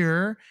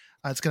here,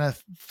 it's going to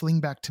fling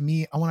back to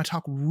me. I want to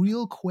talk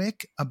real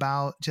quick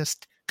about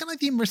just kind of like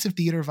the immersive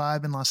theater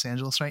vibe in Los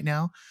Angeles right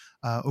now.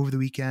 Over the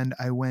weekend,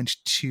 I went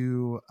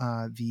to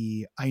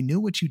the I Know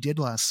What You Did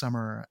Last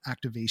Summer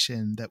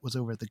activation that was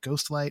over at the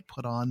Ghostlight,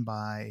 put on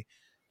by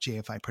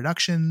JFI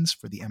Productions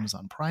for the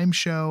Amazon Prime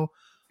show.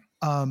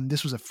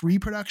 This was a free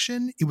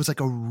production. It was like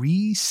a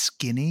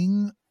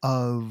re-skinning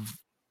of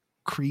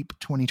Creep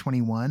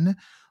 2021.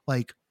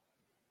 Like,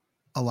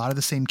 a lot of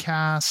the same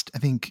cast, I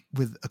think,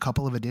 with a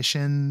couple of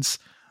additions.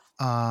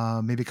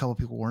 Maybe a couple of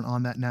people weren't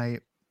on that night,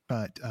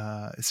 but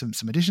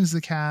some additions to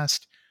the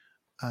cast.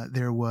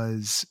 There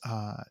was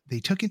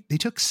they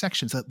took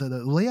sections.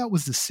 The layout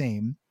was the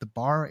same. The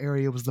bar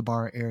area was the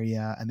bar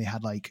area, and they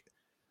had like,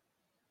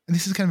 and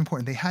this is kind of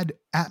important, they had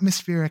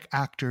atmospheric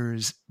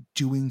actors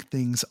doing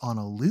things on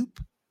a loop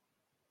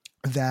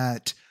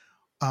that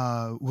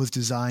was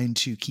designed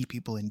to keep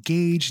people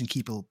engaged and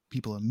keep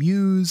people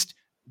amused.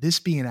 This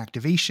being an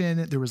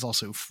activation, there was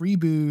also free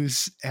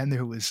booze, and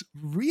there was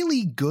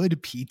really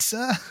good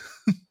pizza.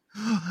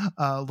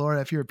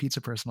 Laura, if you're a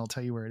pizza person, I'll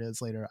tell you where it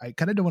is later. I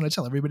kind of don't want to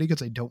tell everybody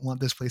because I don't want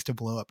this place to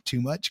blow up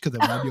too much, because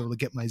I want to be able to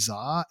get my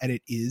za, and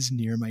it is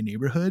near my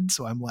neighborhood.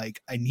 So I'm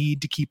like, I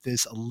need to keep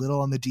this a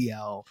little on the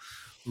DL.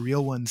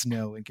 Real ones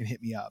know and can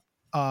hit me up.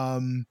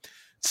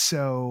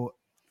 So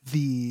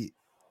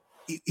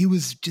it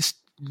was just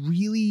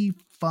really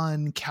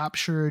fun,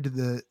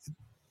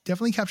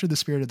 definitely captured the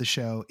spirit of the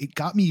show. It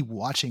got me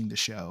watching the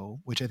show,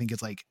 which I think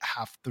is like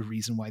half the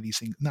reason why these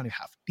things, not even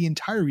half, the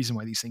entire reason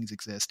why these things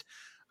exist.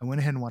 I went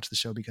ahead and watched the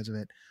show because of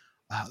it.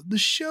 The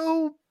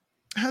show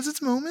has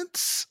its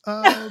moments.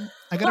 I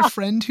got a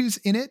friend who's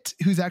in it,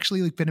 who's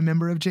actually like been a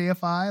member of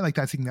JFI. Like,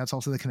 I think that's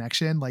also the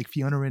connection. Like,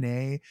 Fiona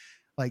Renee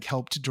like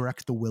helped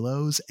direct The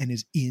Willows and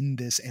is in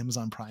this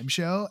Amazon Prime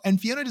show. And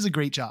Fiona does a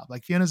great job.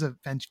 Like, Fiona's a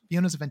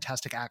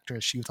fantastic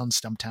actress. She was on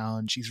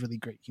Stumptown. She's a really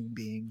great human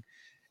being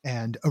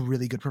and a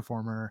really good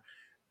performer.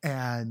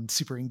 and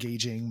super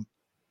engaging.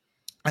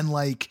 And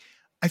like,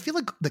 I feel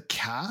like the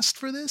cast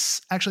for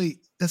this, actually,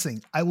 that's the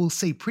thing. I will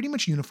say pretty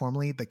much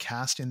uniformly, the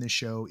cast in this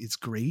show is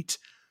great.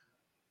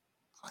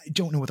 I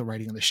don't know what the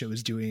writing on the show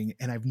is doing,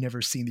 and I've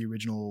never seen the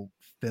original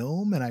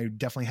film, and I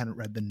definitely hadn't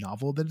read the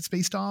novel that it's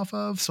based off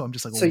of. So I'm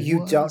just like, so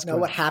you don't know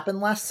what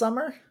happened last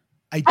summer?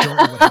 I don't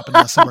know what happened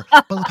last summer.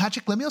 But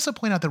Patrick, let me also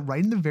point out that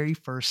right in the very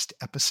first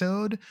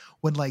episode,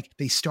 when like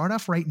they start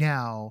off right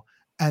now,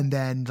 and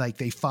then like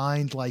they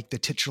find like the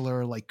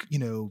titular like, you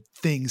know,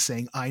 thing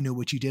saying, I know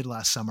what you did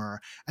last summer.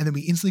 And then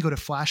we instantly go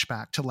to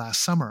flashback to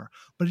last summer.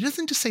 But it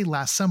doesn't just say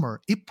last summer,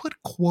 it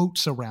put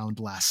quotes around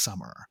last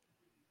summer.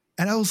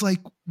 And I was like,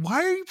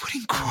 why are you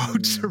putting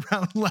quotes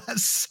around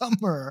last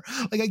summer?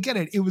 Like, I get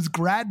it. It was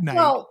grad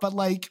night, but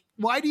like,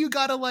 why you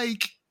gotta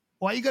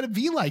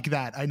be like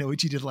that? I know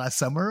what you did last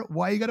summer.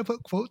 Why you gotta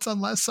put quotes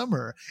on last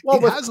summer? Well,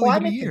 with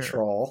climate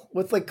control,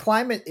 with like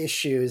climate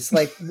issues,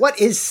 like what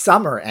is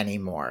summer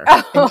anymore?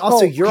 And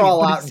also you're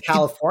all out in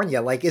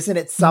California. Like, isn't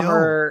it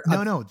summer?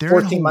 No. They're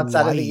 14 months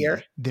out of the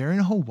year. They're in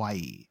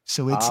Hawaii.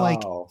 So it's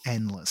like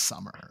endless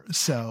summer.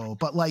 So,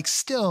 but like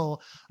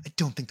still, I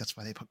don't think that's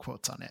why they put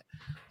quotes on it.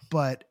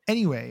 But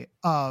anyway,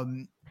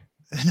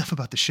 enough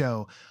about the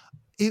show.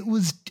 I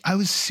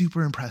was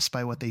super impressed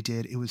by what they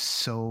did. It was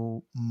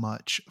so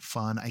much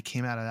fun. I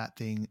came out of that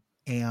thing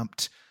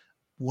amped,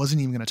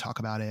 wasn't even going to talk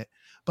about it.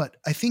 But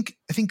I think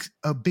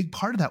a big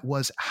part of that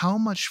was how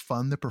much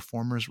fun the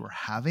performers were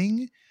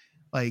having.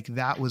 Like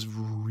that was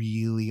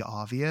really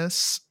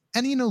obvious.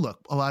 And, you know, look,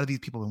 a lot of these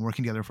people have been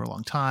working together for a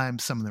long time.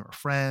 Some of them are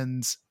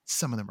friends.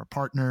 Some of them are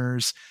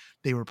partners.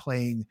 They were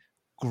playing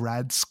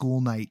grad school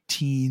night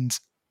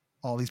teens.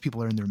 All these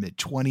people are in their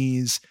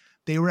mid-20s.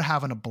 They were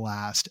having a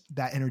blast.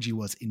 That energy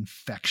was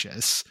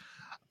infectious.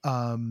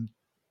 And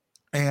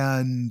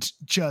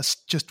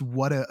just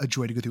what a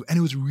joy to go through. And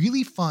it was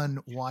really fun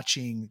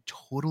watching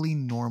totally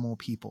normal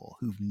people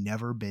who've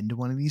never been to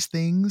one of these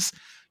things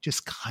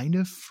just kind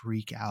of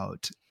freak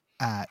out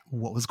at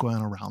what was going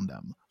on around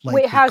them. Like,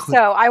 wait, how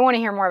so? I want to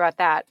hear more about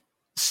that.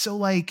 So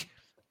like,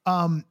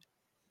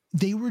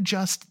 they were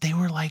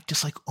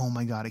like, oh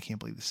my God, I can't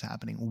believe this is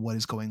happening. What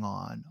is going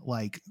on?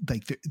 Like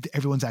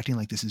everyone's acting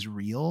like this is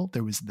real.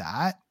 There was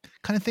that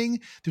kind of thing.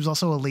 There was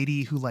also a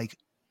lady who like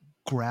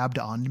grabbed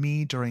onto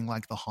me during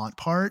like the haunt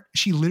part.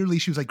 She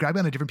was like grabbing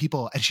onto different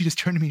people, and she just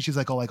turned to me and she's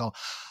like,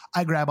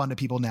 I grab onto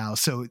people now.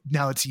 So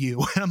now it's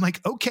you. And I'm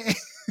like, okay.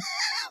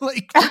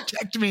 Like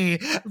protect me.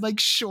 I'm like,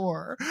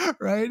 sure.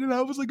 Right. And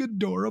that was like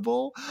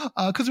adorable.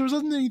 Cause there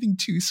wasn't anything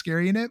too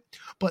scary in it,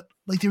 but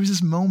like there was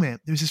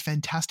this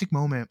fantastic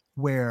moment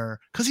where,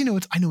 cause you know,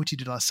 I know what you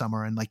did last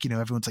summer. And like, you know,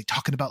 everyone's like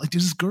talking about like,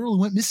 there's this girl who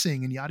went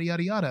missing and yada,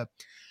 yada, yada.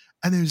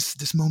 And there's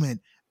this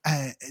moment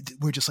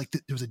where just like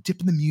there was a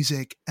dip in the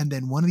music. And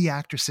then one of the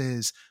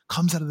actresses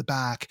comes out of the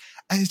back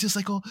and it's just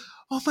like, oh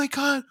my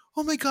God.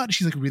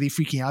 She's like really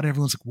freaking out. And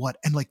everyone's like, what?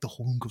 And like the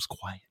whole room goes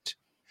quiet.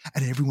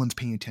 And everyone's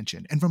paying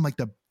attention. And from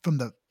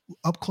the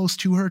up close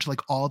to her to like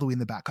all the way in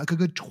the back, like a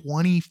good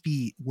 20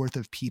 feet worth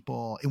of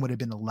people in what had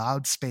been a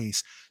loud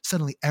space,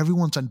 suddenly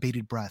everyone's on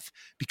bated breath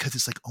because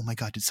it's like, oh my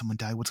God, did someone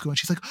die? What's going on?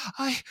 She's like,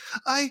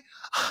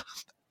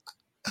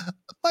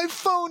 my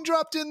phone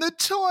dropped in the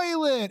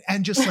toilet.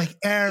 And just like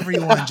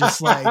everyone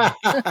just like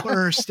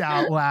burst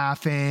out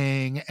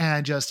laughing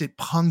and just it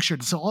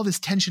punctured. So all this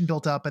tension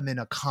built up and then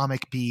a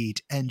comic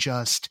beat and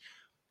just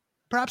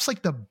perhaps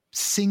like the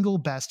single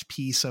best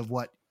piece of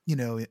what, you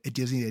know, at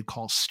Disney they'd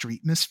call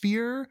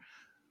streetmosphere,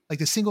 like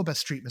the single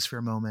best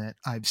streetmosphere moment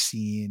I've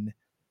seen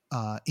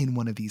in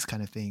one of these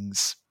kind of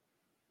things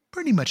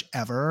pretty much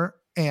ever.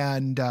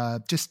 And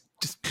just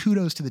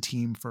kudos to the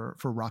team for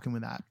rocking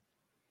with that.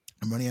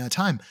 I'm running out of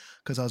time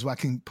because I was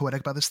waxing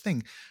poetic about this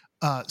thing.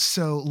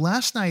 So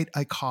last night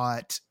I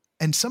caught,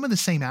 and some of the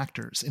same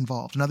actors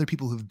involved and other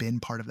people who've been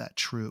part of that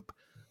troupe,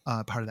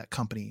 part of that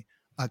company,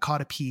 I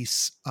caught a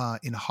piece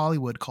in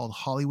Hollywood called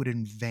Hollywood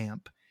and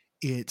Vamp.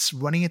 It's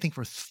running, I think,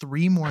 for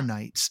 3 more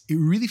nights. It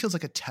really feels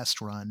like a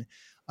test run.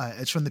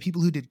 It's from the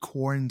people who did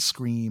Core and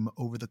Scream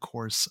over the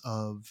course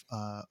of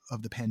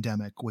the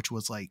pandemic, which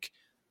was like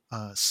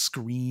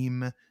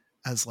Scream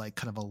as like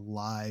kind of a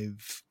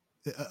live,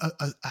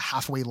 a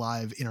halfway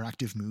live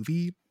interactive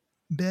movie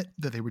bit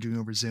that they were doing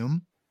over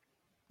Zoom.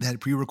 They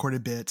had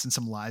pre-recorded bits and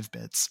some live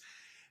bits.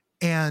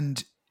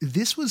 And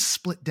this was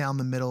split down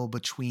the middle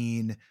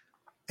between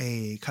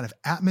a kind of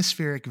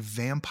atmospheric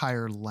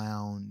vampire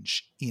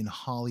lounge in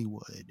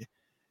Hollywood.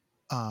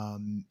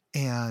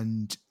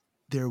 And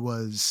there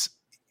was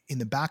in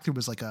the back, there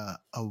was like a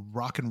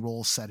rock and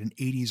roll set, an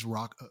 80s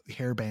rock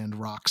hairband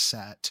rock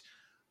set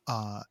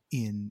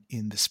in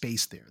the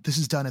space there. This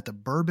is done at the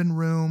Bourbon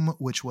Room,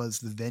 which was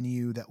the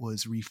venue that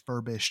was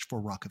refurbished for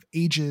Rock of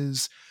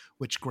Ages,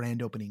 which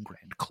grand opening,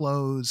 grand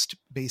closed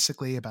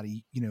basically about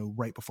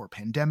right before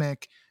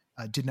pandemic,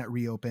 did not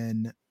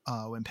reopen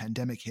when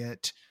pandemic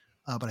hit.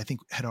 But I think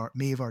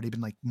may have already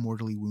been like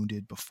mortally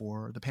wounded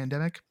before the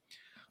pandemic.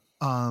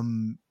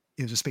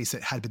 It was a space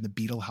that had been the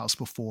Beetle House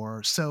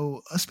before.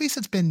 So a space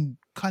that's been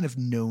kind of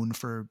known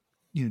for,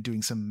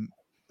 doing some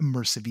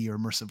immersive or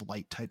immersive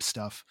light type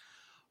stuff.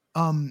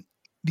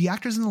 The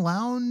actors in the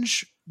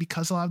lounge,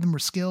 because a lot of them were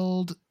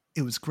skilled,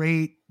 it was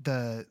great.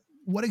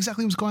 What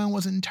exactly was going on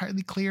wasn't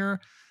entirely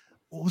clear.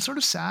 What was sort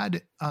of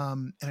sad,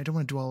 and I don't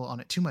want to dwell on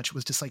it too much,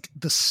 was just like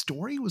the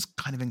story was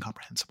kind of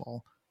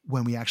incomprehensible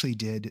when we actually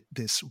did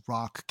this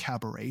rock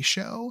cabaret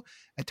show.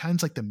 At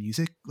times, like the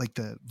music, like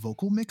the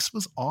vocal mix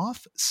was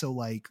off. So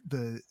like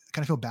kind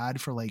of feel bad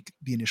for like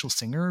the initial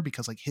singer,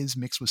 because like his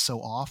mix was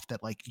so off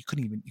that like you could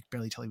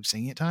barely tell he was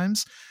singing at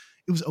times.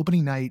 It was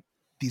opening night.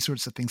 These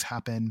sorts of things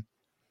happen.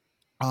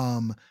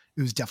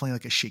 It was definitely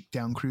like a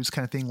shakedown cruise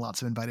kind of thing.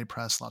 Lots of invited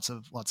press, lots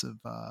of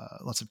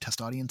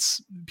test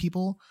audience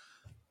people.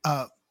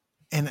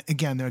 And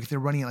again, they're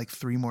running it like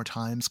 3 more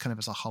times kind of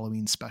as a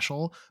Halloween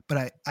special,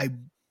 but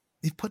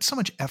they've put so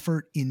much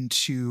effort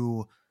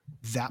into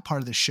that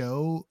part of the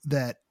show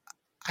that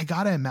I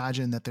got to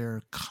imagine that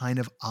they're kind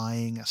of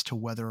eyeing as to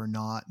whether or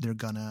not they're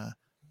gonna,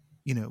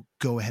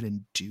 go ahead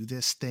and do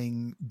this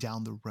thing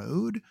down the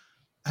road.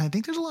 And I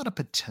think there's a lot of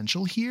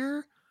potential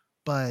here,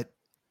 but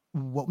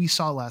what we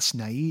saw last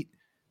night,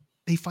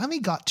 they finally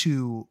got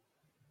to,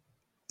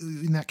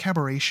 in that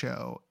cabaret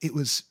show, it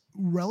was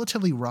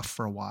relatively rough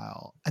for a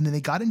while. And then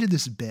they got into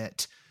this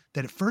bit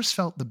that at first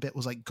felt the bit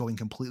was like going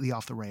completely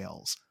off the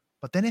rails,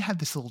 but then it had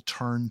this little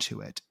turn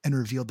to it and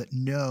revealed that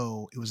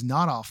no, it was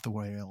not off the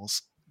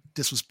rails.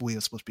 This was the way it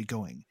was supposed to be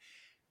going.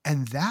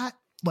 And that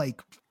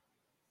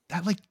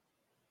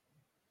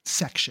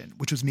section,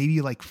 which was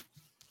maybe like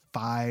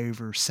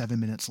 5 or 7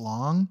 minutes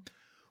long,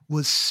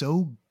 was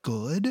so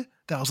good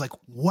that I was like,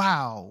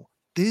 wow,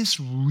 this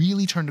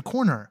really turned a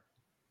corner.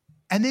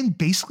 And then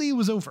basically it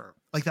was over.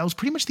 Like that was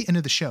pretty much the end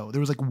of the show. There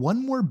was like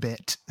one more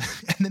bit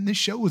and then the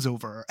show was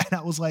over. And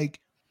I was like,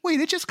 wait,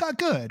 it just got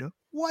good.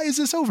 Why is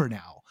this over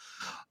now?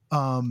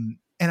 And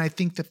I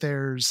think that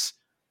there's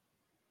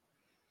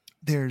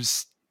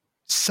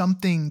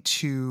something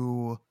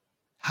to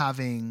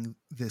having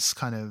this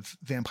kind of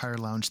vampire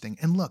lounge thing.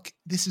 And look,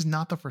 this is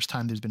not the first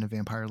time there's been a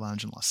vampire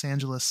lounge in Los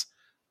Angeles.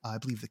 I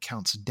believe the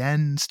Count's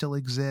Den still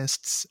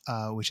exists,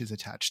 which is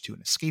attached to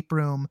an escape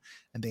room,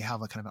 and they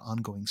have a kind of an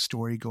ongoing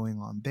story going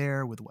on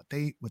there with what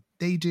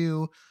they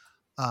do.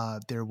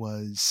 There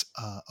was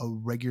a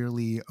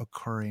regularly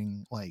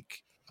occurring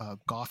like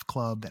goth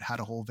club that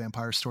had a whole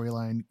vampire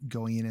storyline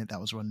going in it.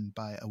 That was run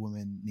by a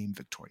woman named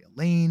Victoria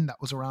Lane.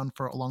 That was around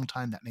for a long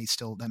time. That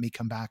may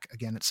come back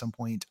again at some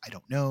point. I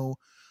don't know.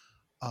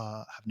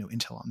 Have no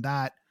intel on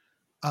that.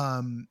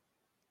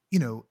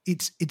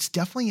 It's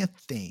definitely a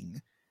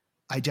thing.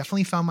 I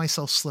definitely found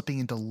myself slipping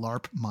into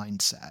LARP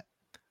mindset,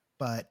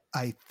 but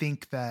I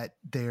think that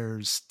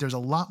there's a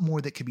lot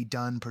more that could be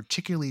done,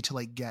 particularly to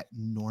like get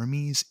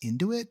normies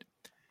into it.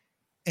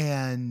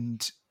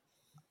 And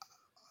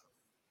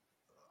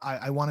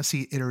I want to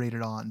see it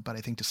iterated on, but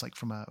I think just like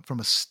from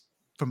a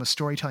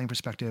storytelling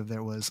perspective,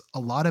 there was a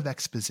lot of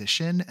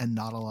exposition and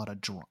not a lot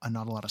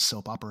of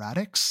soap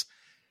operatics.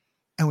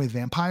 And with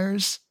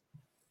vampires,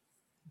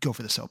 go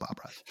for the soap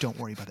opera. Don't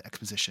worry about the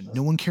exposition.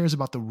 No one cares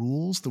about the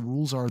rules. The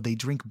rules are they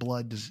drink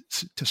blood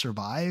to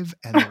survive,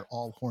 and they're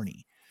all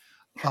horny.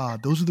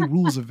 Those are the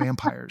rules of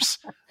vampires.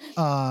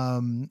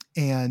 And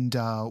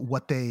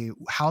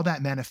how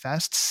that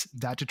manifests,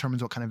 that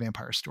determines what kind of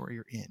vampire story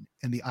you're in.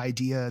 And the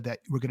idea that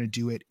we're going to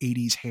do it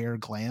 80s hair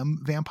glam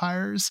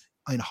vampires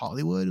in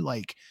Hollywood,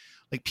 like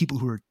people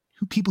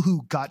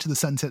who got to the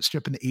Sunset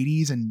Strip in the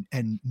 80s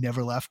and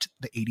never left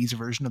the 80s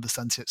version of the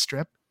Sunset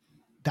Strip.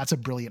 That's a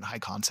brilliant high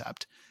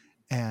concept,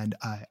 and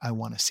I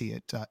want to see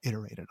it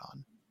iterated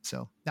on.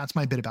 So that's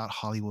my bit about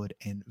Hollywood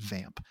and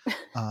Vamp.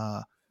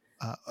 I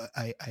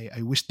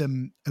wish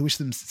them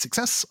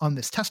success on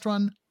this test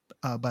run,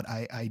 but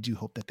I do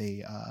hope that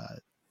they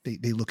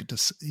look into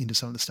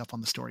some of the stuff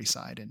on the story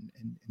side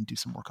and do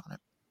some work on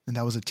it. And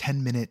that was a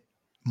 10-minute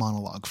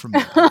monologue from me.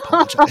 I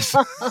apologize.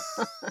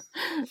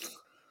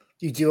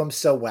 You do them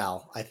so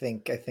well. I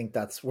think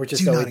that's, we're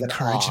just do always not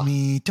encourage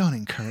me. Don't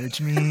encourage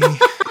me.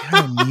 I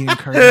don't need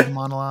encouragement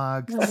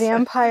monologues.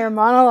 Vampire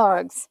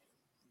monologues.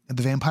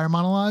 The vampire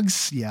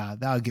monologues? Yeah,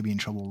 that would get me in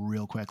trouble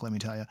real quick, let me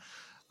tell you.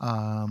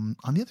 On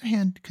the other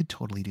hand, could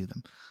totally do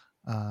them.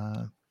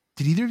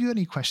 Did either of you have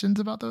any questions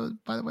about those,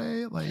 by the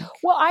way?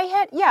 Well,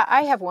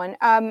 I have one.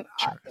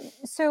 Sure.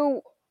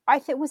 So I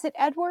think, was it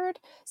Edward?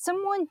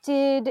 Someone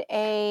did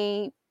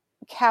a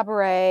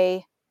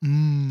cabaret.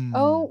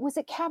 Oh, was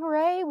it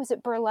cabaret? Was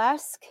it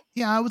burlesque?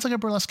 Yeah, it was like a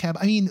burlesque cab.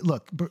 I mean,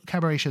 look,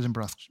 cabaret shows and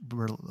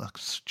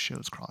burlesque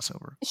shows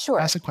crossover. Sure.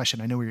 Ask a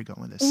question. I know where you're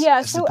going with this.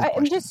 Yeah, so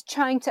I'm just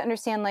trying to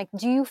understand, like,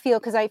 do you feel,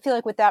 because I feel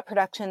like with that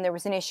production, there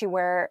was an issue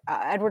where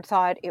Edward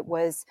thought it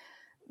was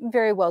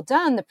very well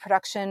done. The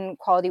production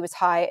quality was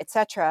high,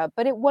 etc.,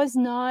 but it was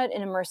not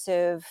an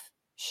immersive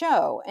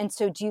show. And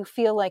so do you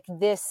feel like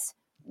this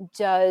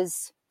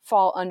does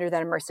fall under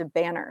that immersive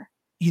banner?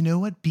 You know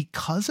what?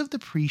 Because of the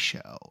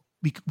pre-show,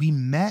 we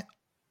met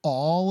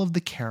all of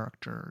the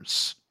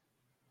characters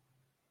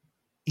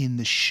in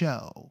the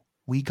show.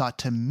 We got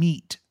to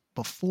meet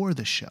before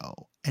the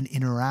show and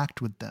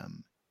interact with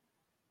them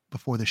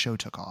before the show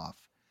took off.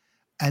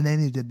 And then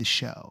they did the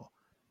show.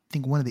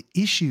 think one of the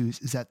issues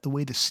is that the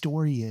way the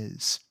story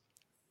is,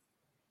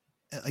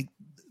 like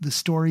the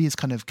story is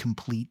kind of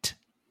complete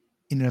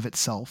in and of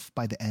itself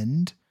by the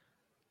end.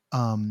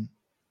 In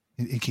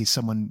case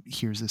someone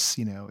hears this,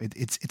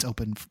 it's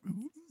open.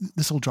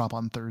 This will drop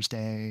on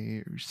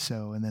Thursday or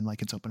so, and then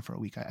like it's open for a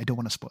week. I don't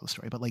want to spoil the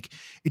story, but like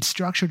it's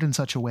structured in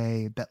such a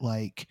way that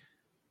like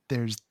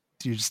there's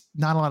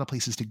not a lot of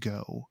places to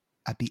go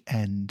at the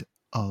end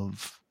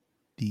of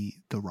the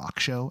rock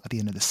show, at the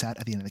end of the set,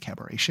 at the end of the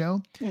cabaret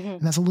show. Mm-hmm.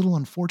 And that's a little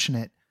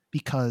unfortunate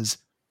because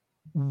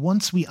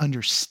once we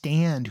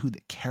understand who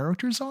the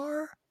characters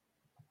are,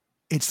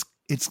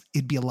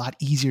 it'd be a lot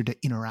easier to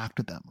interact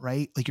with them,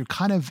 right? Like you're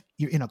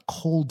in a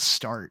cold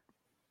start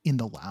in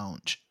the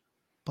lounge.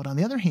 But on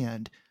the other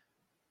hand,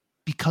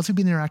 because we've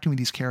been interacting with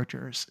these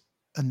characters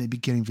and they've been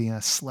giving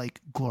us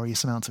like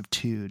glorious amounts of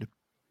tude,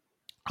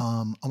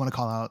 I want to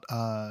call out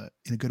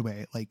in a good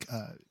way, like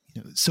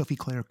Sophie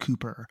Claire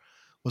Cooper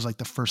was like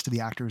the first of the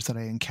actors that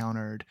I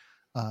encountered.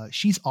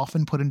 She's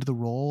often put into the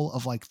role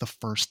of like the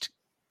first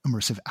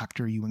immersive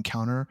actor you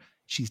encounter.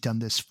 She's done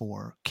this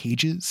for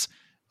Cages.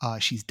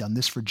 She's done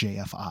this for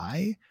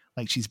JFI.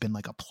 Like she's been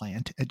like a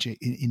plant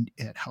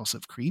at House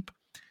of Creep.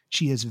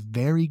 She is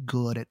very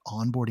good at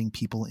onboarding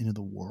people into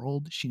the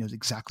world. She knows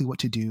exactly what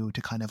to do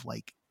to kind of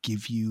like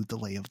give you the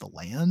lay of the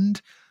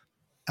land,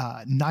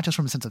 not just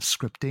from a sense of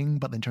scripting,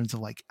 but in terms of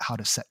like how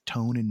to set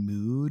tone and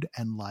mood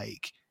and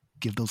like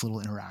give those little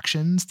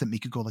interactions that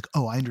make you go like,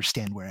 oh, I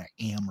understand where I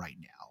am right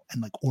now,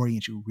 and like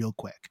orient you real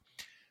quick.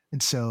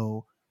 And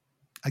so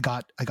I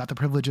got the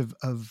privilege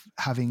of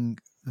having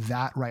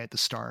that right at the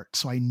start.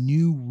 So I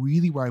knew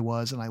really where I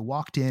was, and I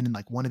walked in and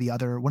like one of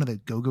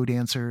the go-go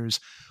dancers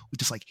would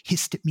just like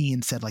hissed at me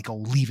and said like, "Oh,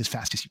 leave as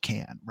fast as you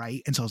can."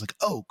 Right. And so I was like,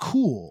 oh,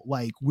 cool.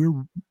 Like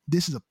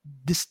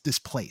this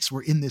place,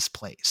 we're in this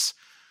place.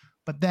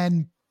 But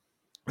then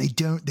they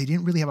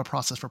didn't really have a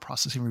process for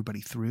processing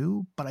everybody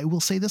through. But I will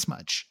say this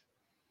much,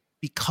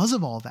 because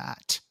of all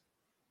that,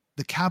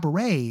 the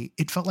cabaret,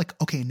 it felt like,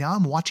 okay, now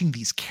I'm watching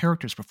these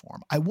characters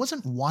perform. I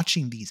wasn't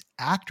watching these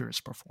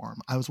actors perform.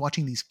 I was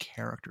watching these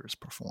characters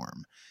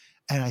perform.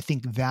 And I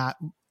think that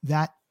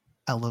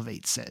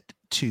elevates it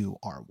to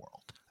our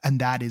world. And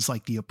that is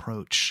like the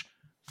approach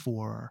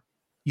for,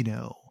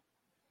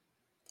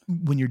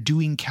 when you're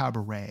doing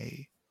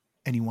cabaret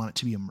and you want it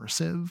to be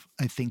immersive,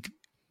 I think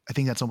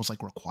that's almost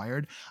like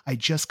required. I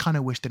just kind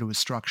of wish that it was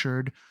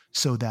structured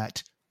so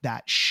that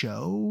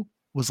show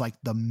was like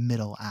the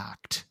middle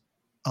act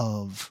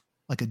of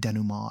like a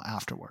denouement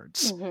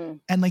afterwards. Mm-hmm.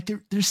 And like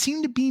there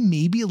seemed to be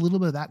maybe a little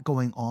bit of that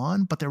going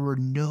on, but there were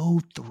no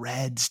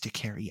threads to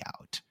carry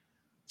out.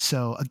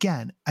 So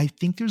again, I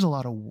think there's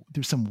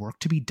some work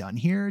to be done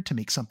here to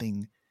make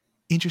something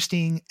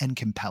interesting and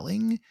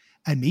compelling,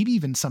 and maybe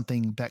even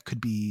something that could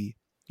be,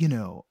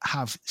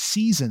 have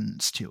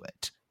seasons to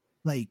it.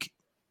 Like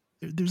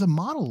there's a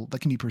model that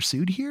can be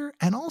pursued here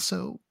and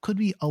also could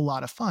be a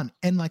lot of fun.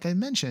 And like I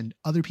mentioned,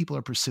 other people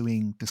are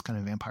pursuing this kind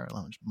of Vampire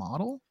Lounge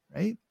model,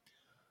 right?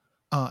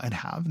 And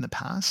have in the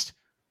past.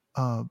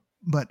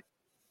 But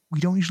we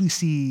don't usually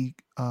see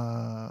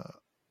a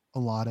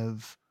lot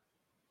of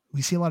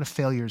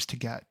failures to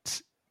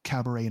get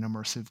cabaret and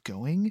immersive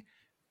going.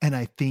 And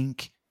I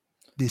think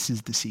this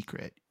is the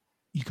secret.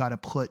 You got to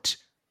put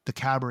the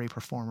cabaret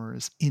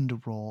performers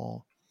into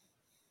role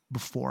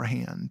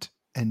beforehand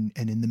and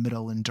in the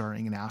middle and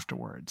during and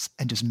afterwards,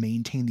 and just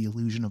maintain the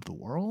illusion of the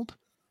world.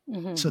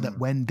 Mm-hmm. So that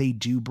when they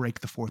do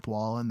break the fourth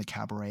wall in the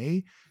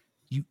cabaret,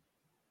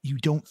 you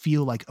don't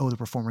feel like, oh, the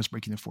performer's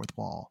breaking the fourth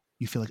wall.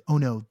 You feel like, oh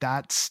no,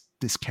 that's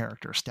this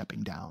character stepping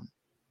down.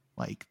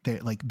 Like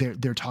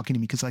they're talking to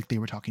me because like they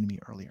were talking to me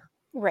earlier.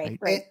 Right.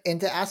 And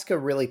to ask a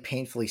really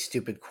painfully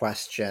stupid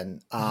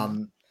question,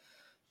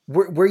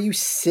 were you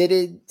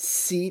seated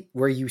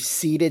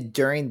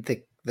during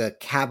the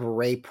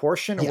cabaret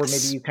portion, or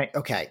yes. maybe you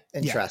okay,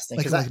 interesting.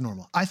 Yeah, like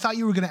normal. I thought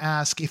you were going to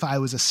ask if I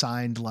was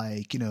assigned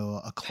like,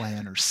 a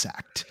clan or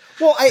sect.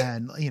 Well,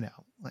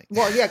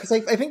 because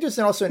I think there's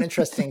also an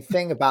interesting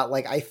thing about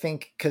like, I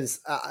think because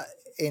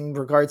in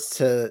regards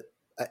to,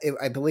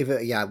 I believe,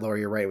 Laura,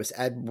 you're right. It was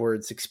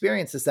Edward's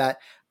experience is that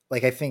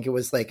like, I think it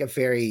was like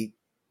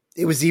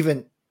it was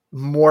even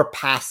more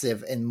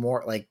passive and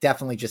more like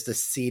definitely just a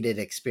seated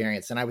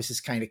experience. And I was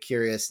just kind of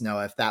curious,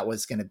 Noah, if that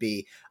was going to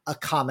be a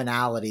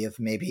commonality of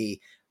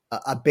maybe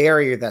a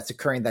barrier that's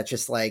occurring, that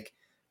just like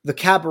the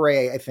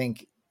cabaret, I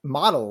think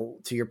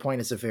model, to your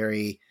point, is a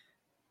very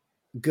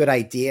good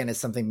idea and is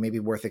something maybe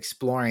worth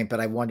exploring. But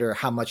I wonder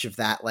how much of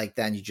that, like,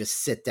 then you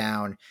just sit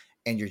down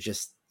and you're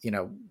just, you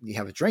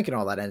have a drink and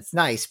all that, and it's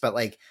nice, but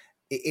like,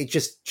 it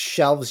just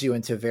shelves you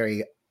into a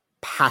very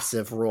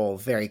passive role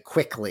very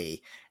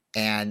quickly.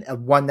 And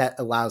one that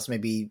allows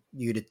maybe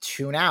you to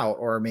tune out,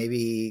 or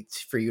maybe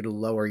for you to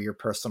lower your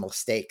personal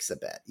stakes a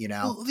bit,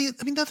 Well, the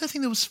other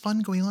thing that was fun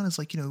going on is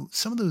like,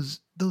 some of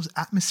those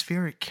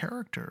atmospheric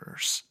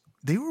characters,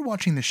 they were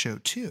watching the show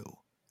too.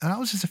 And I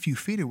was just a few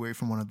feet away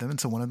from one of them. And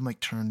so one of them like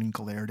turned and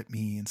glared at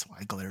me. And so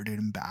I glared at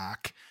him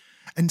back.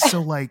 And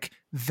so like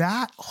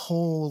that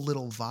whole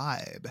little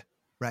vibe,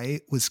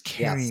 right, was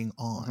carrying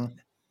on. Mm-hmm.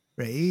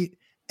 right?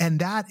 And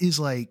that is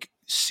like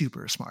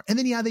super smart. And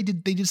then they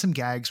did some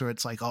gags where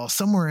it's like, oh,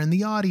 somewhere in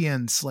the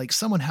audience, like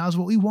someone has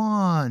what we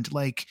want,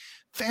 like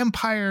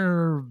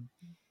vampire,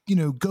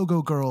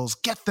 go girls,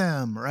 get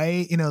them,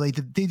 right? They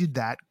did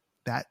that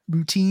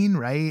routine,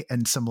 right?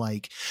 And some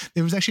like,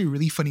 there was actually a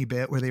really funny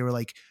bit where they were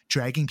like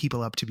dragging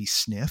people up to be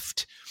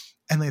sniffed.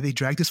 And like they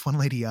dragged this one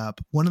lady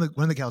up. One of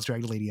the gals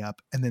dragged a lady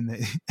up, and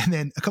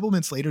then a couple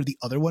minutes later, the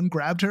other one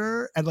grabbed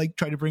her and like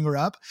tried to bring her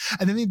up.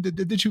 And then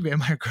the two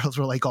vampire girls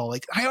were like all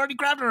like, "I already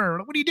grabbed her.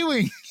 What are you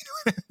doing?"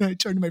 And I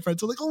turned to my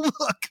friends, I was like, "Oh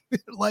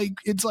look,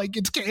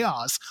 it's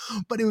chaos,"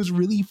 but it was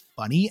really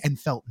funny and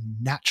felt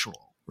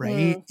natural,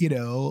 right?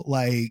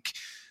 Like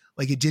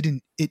it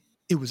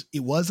was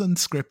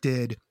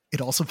unscripted. It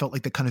also felt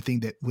like the kind of thing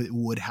that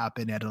would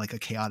happen at like a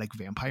chaotic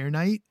vampire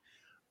night.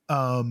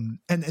 And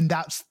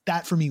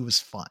that for me was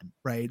fun,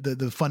 right? The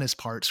funnest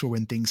parts were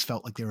when things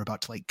felt like they were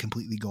about to like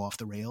completely go off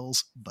the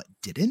rails, but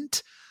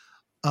didn't.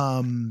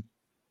 And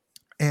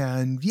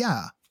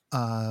yeah,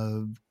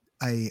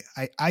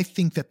 I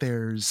think that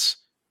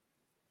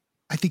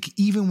I think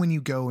even when you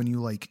go and you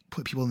like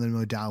put people in the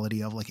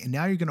modality of like, and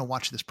now you're going to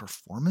watch this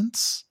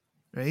performance,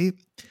 right?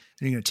 And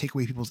you're going to take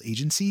away people's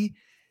agency.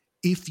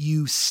 If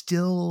you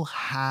still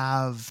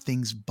have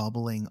things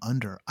bubbling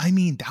under, I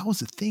mean, that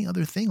was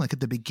other thing, like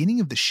at the beginning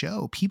of the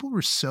show, I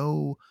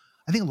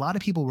think a lot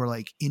of people were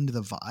like into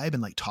the vibe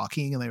and like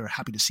talking and they were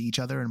happy to see each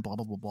other and blah,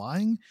 blah, blah,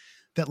 blahing,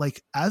 that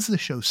like, as the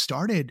show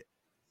started,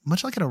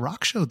 much like at a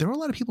rock show, there were a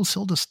lot of people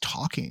still just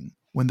talking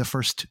when the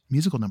first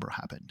musical number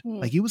happened.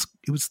 Like it was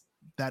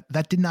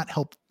that did not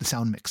help the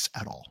sound mix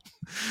at all.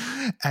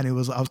 And I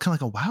was kind of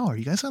like, oh, wow, are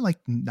you guys like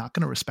not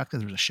going to respect that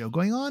there's a show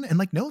going on? And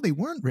like, no, they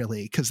weren't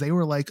really. Cause they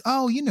were like,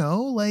 oh,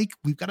 like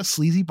we've got a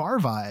sleazy bar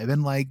vibe.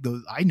 And like,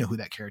 I know who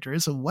that character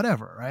is. So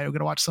whatever, right? I'm going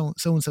to watch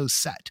so-and-so's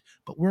set,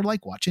 but we're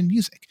like watching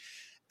music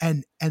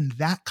and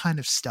that kind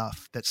of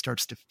stuff that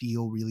starts to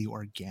feel really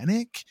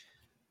organic.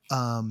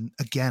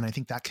 Again, I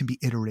think that can be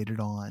iterated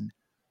on.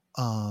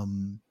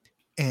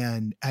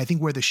 And I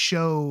think where the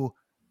show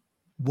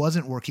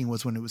wasn't working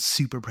was when it was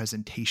super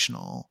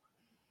presentational,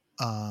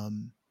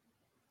 and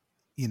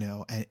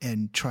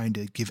trying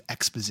to give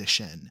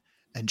exposition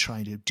and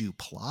trying to do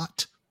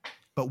plot.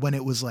 But when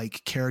it was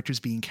like characters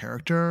being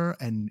character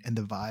and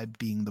the vibe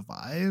being the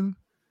vibe,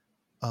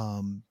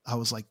 I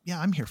was like,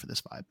 yeah, I'm here for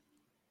this vibe.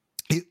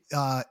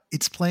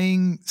 It's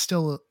playing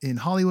still in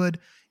Hollywood.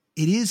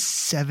 It is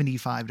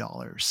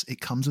 $75. It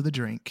comes with a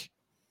drink,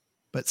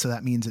 but so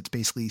that means it's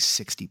basically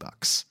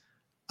 $60.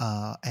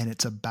 And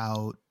it's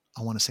about,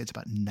 I want to say it's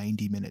about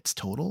 90 minutes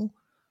total.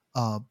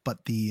 But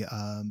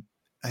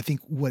I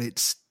think what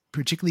it's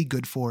particularly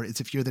good for is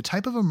if you're the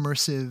type of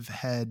immersive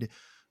head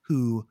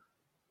who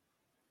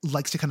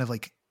likes to kind of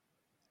like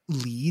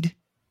lead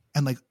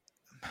and like,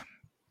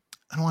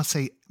 I don't want to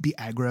say be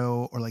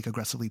aggro or like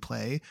aggressively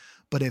play,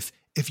 but if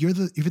you're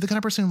the kind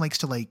of person who likes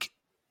to like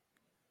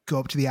go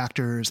up to the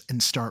actors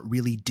and start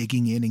really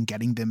digging in and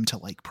getting them to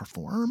like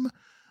perform,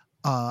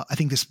 I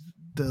think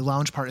the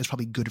lounge part is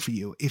probably good for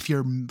you. If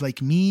you're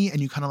like me and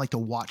you kind of like to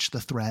watch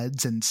the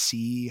threads and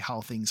see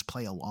how things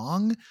play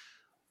along,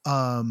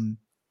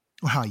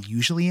 or how I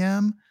usually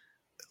am,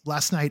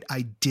 last night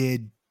I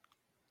did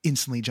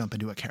instantly jump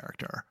into a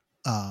character,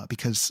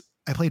 because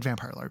I played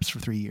Vampire LARPs for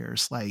 3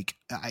 years. Like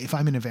if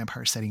I'm in a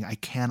vampire setting, I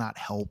cannot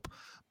help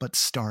but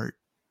start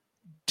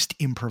just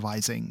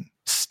improvising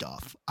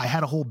stuff. I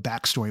had a whole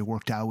backstory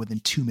worked out within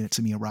 2 minutes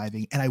of me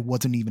arriving, and I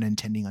wasn't even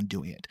intending on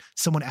doing it.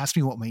 Someone asked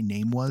me what my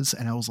name was,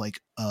 and I was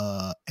like,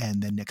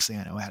 and then next thing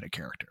I know, I had a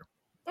character.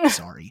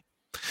 Sorry.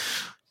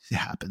 It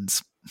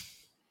happens.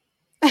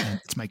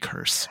 And it's my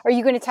curse. Are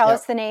you going to tell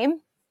us the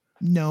name?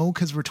 No,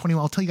 because we're 21.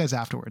 I'll tell you guys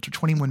afterwards. We're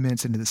 21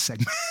 minutes into this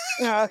segment.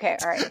 Oh, okay.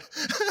 All right.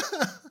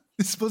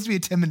 It's supposed to be a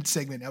 10-minute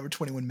segment. Now we're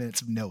 21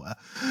 minutes of Noah.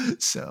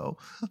 So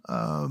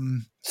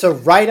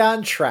right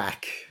on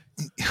track.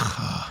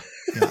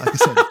 Yeah, like I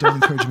said, don't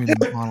encourage me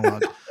to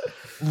monologue.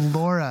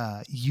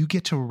 Laura, you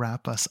get to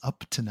wrap us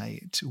up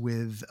tonight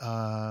with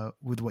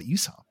what you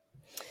saw.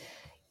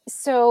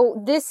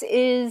 So this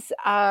is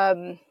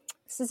an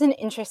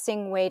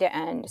interesting way to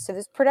end. So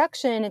this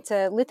production, it's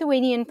a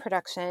Lithuanian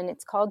production.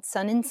 It's called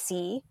Sun and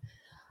Sea,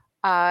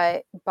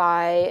 by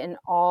an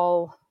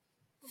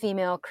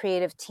all-female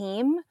creative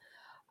team.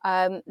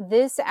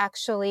 This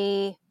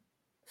actually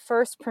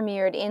first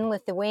premiered in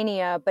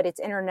Lithuania, but its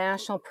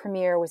international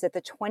premiere was at the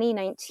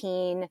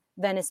 2019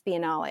 Venice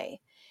Biennale.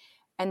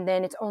 And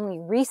then it's only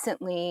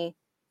recently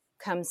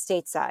come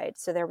stateside.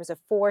 So there was a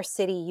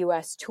 4-city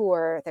US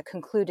tour that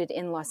concluded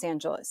in Los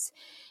Angeles.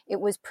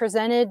 It was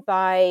presented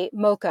by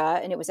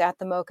MoCA, and it was at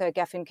the MoCA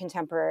Geffen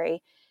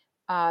Contemporary,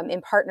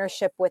 in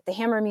partnership with the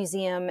Hammer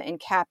Museum and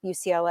CAP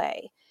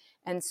UCLA.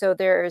 And so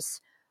there's,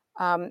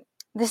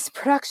 this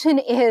production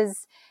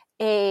is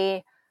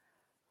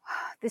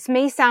this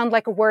may sound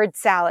like a word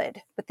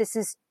salad, but this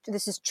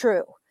is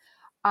true.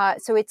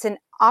 So it's an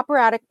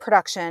operatic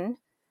production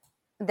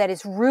that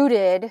is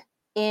rooted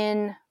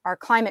in our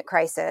climate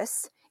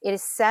crisis. It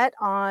is set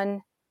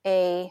on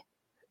a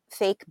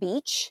fake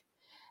beach,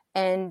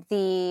 And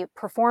the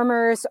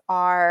performers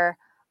are,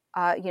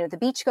 the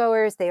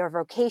beachgoers. They are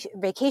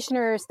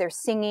vacationers. They're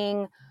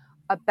singing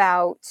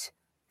about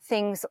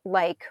things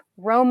like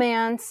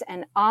romance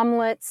and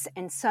omelets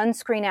and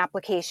sunscreen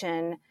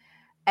application,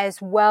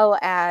 as well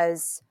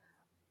as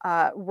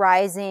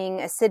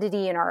rising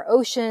acidity in our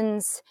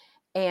oceans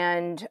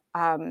and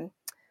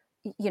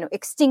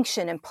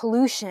extinction and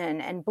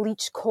pollution and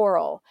bleached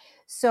coral.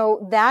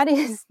 So that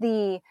is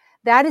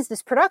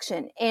this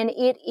production, and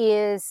it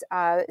is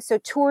so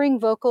touring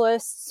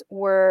vocalists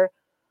were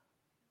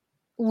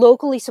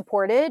locally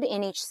supported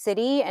in each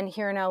city. And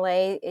here in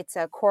LA, it's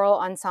a choral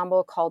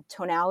ensemble called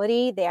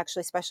Tonality. They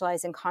actually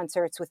specialize in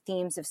concerts with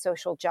themes of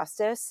social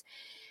justice.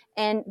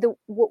 And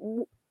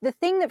the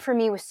thing that for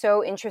me was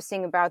so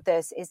interesting about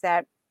this is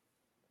that,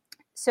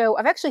 so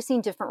I've actually seen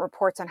different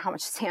reports on how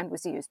much sand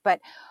was used, but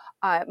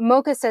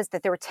MoCA says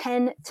that there were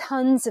 10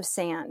 tons of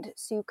sand.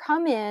 So you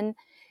come in,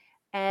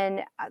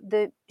 and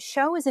the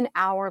show is an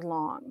hour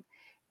long,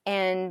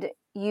 and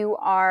you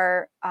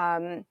are,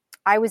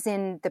 I was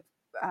in the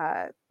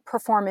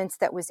performance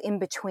that was in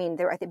between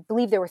there. I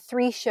believe there were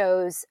 3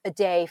 shows a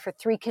day for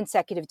 3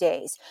 consecutive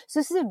days. So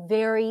this is a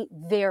very,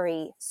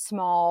 very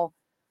small,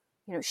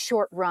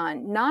 short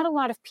run. Not a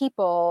lot of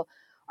people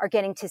are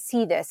getting to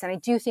see this. And I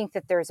do think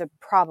that there's a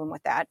problem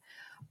with that,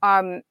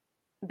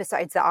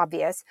 besides the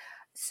obvious.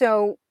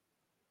 So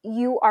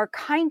you are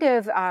kind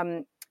of,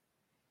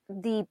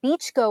 the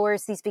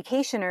beachgoers, these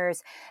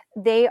vacationers,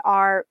 they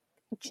are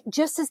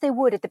just as they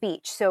would at the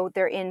beach. So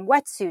they're in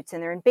wetsuits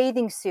and they're in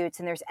bathing suits,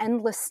 and there's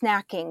endless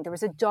snacking. There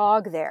was a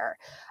dog there.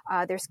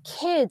 There's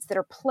kids that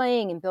are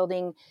playing and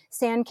building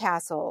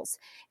sandcastles,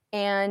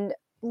 and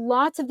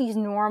lots of these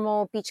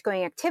normal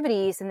beach-going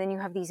activities. And then you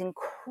have these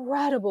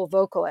incredible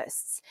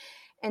vocalists.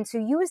 And so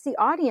you as the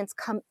audience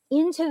come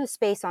into the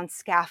space on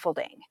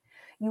scaffolding.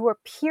 You are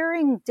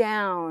peering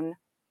down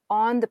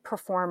on the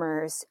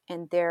performers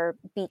and their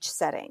beach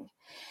setting.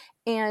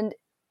 And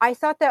I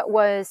thought that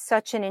was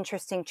such an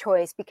interesting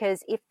choice,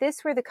 because if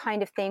this were the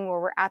kind of thing where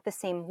we're at the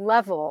same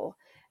level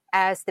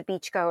as the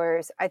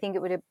beachgoers, I think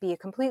it would be a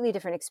completely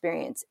different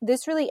experience.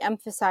 This really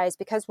emphasized,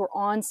 because we're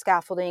on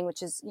scaffolding,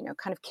 which is,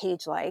 kind of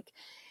cage-like,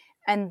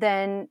 and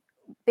then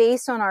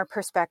based on our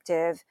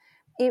perspective,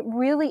 it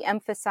really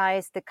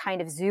emphasized the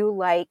kind of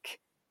zoo-like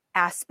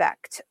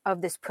aspect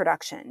of this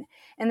production.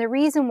 And the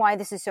reason why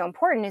this is so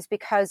important is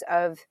because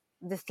of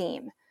the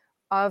theme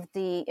of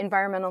the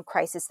environmental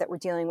crisis that we're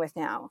dealing with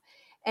now.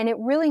 And it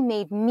really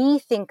made me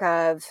think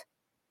of,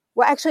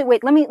 well, actually,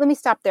 wait, let me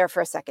stop there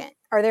for a second.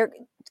 Are there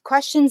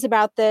questions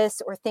about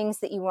this or things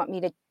that you want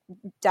me to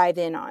dive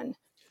in on?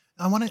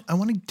 I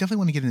definitely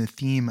want to get into the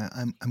theme.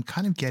 I'm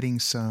kind of getting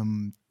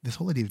this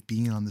whole idea of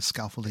being on the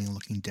scaffolding and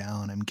looking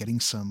down. I'm getting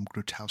some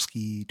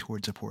Grotowski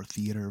Towards a Poor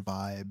Theater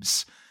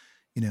vibes.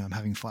 I'm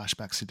having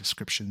flashbacks to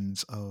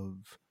descriptions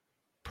of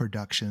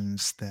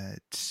productions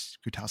that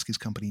Grotowski's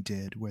company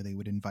did, where they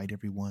would invite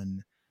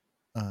everyone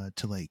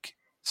to like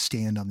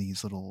stand on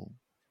these little,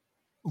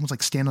 almost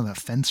like stand on a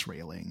fence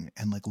railing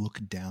and like look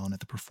down at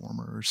the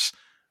performers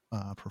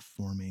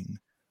performing.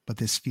 But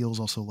this feels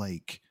also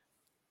like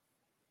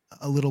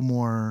a little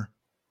more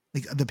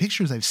like the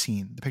pictures I've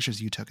seen, the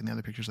pictures you took and the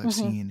other pictures I've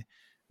seen,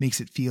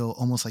 makes it feel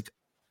almost like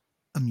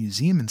a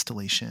museum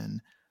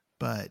installation.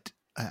 But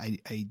I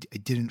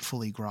didn't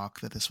fully grok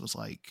that this was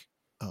like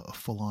a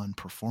full-on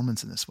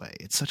performance in this way.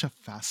 It's such a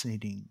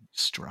fascinating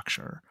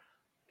structure.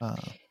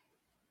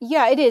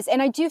 Yeah, it is.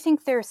 And I do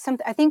think there's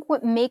something, I think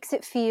what makes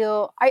it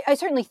feel, I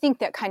certainly think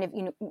that kind of,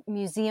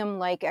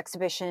 museum-like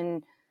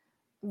exhibition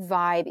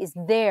vibe is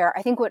there.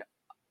 I think what,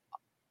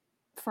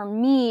 for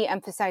me,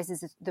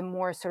 emphasizes the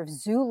more sort of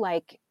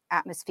zoo-like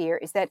atmosphere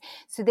is that,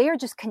 so they are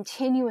just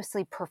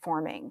continuously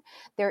performing.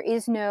 There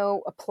is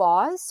no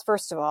applause,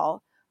 first of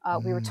all.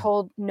 We were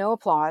told no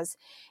applause.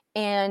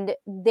 And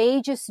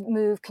they just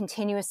move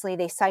continuously.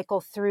 They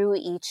cycle through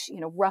each,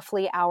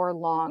 roughly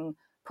hour-long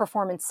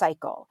performance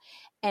cycle.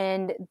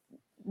 And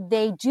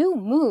they do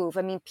move.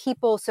 I mean,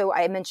 people, so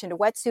I mentioned a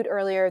wetsuit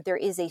earlier. There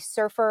is a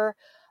surfer.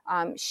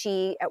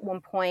 She, at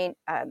one point,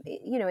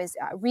 is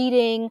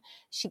reading.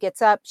 She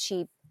gets up,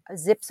 she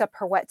zips up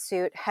her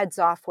wetsuit, heads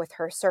off with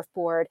her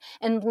surfboard,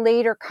 and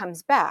later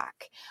comes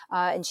back.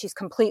 And she's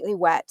completely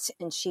wet,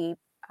 and she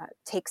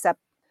takes up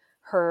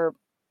her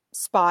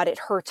spot at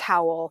her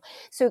towel.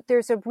 So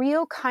there's a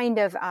real kind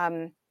of,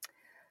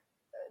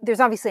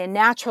 there's obviously a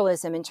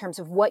naturalism in terms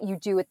of what you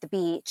do at the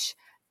beach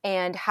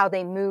and how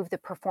they move the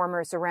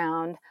performers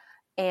around.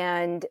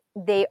 And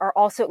they are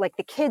also, like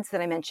the kids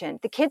that I mentioned,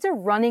 the kids are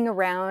running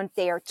around,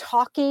 they are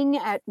talking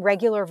at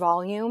regular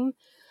volume.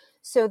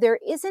 So there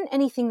isn't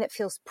anything that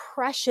feels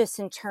precious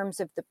in terms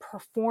of the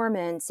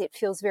performance. It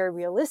feels very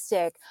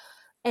realistic.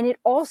 And it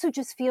also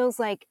just feels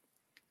like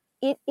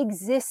it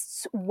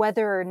exists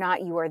whether or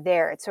not you are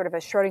there. It's sort of a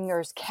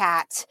Schrodinger's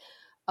cat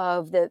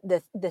of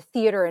the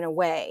theater in a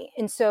way.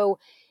 And so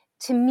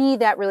to me,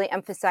 that really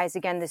emphasized,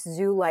 again, this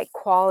zoo-like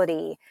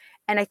quality.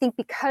 And I think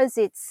because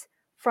it's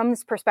from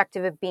this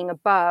perspective of being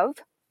above,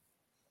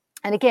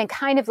 and again,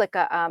 kind of like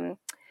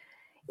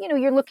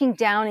you're looking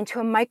down into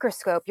a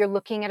microscope, you're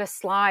looking at a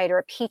slide or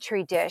a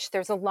petri dish.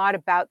 There's a lot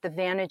about the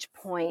vantage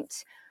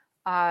point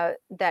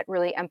that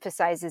really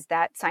emphasizes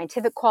that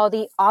scientific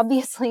quality.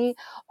 Obviously,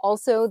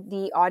 also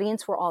the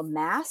audience were all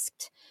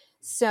masked.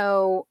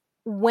 So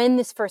when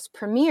this first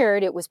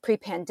premiered, it was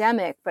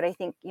pre-pandemic, but I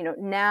think,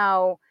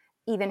 now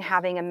even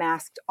having a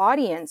masked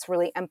audience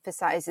really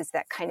emphasizes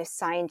that kind of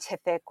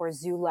scientific or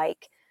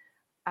zoo-like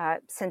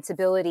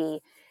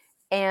sensibility.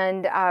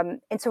 And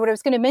so what I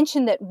was going to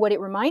mention, that what it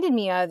reminded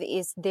me of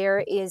is there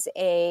is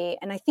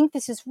and I think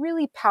this is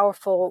really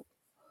powerful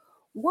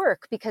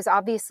work, because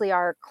obviously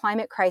our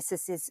climate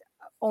crisis is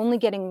only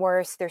getting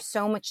worse. There's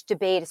so much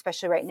debate,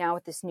 especially right now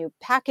with this new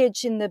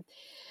package in the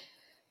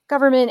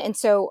government. And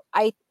so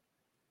I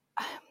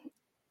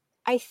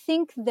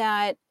think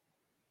that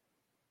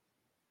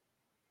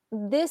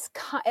is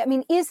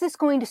this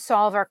going to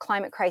solve our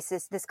climate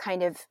crisis, this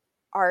kind of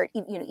art,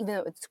 even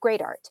though it's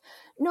great art?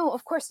 No,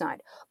 of course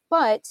not.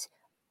 But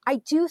I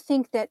do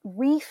think that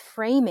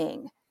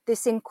reframing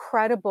this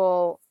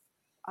incredible,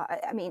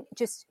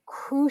 just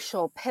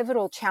crucial,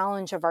 pivotal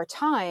challenge of our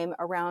time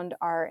around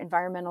our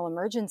environmental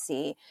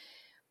emergency,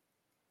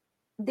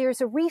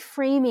 there's a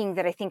reframing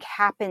that I think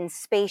happens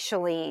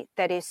spatially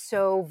that is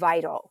so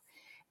vital.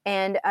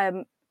 And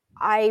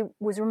I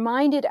was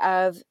reminded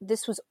of,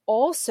 this was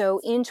also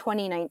in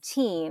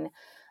 2019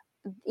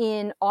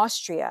 in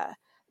Austria.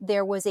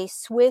 There was a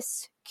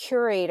Swiss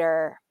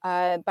curator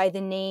by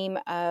the name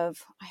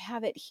of, I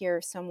have it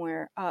here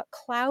somewhere,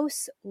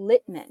 Klaus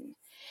Littmann.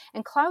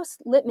 And Klaus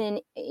Littmann,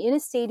 in a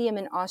stadium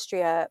in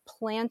Austria,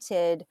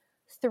 planted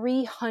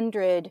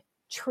 300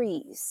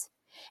 trees.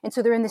 And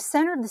so they're in the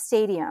center of the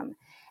stadium.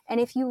 And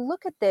if you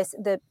look at this,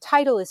 the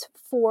title is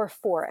For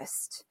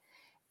Forest.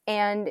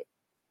 And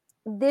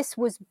this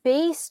was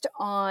based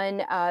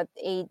on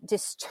a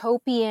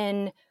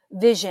dystopian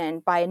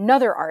vision by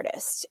another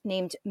artist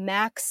named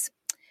Max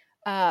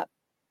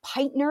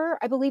Peitner,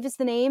 I believe is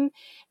the name.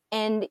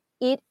 And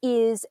it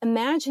is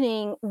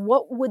imagining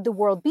what would the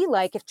world be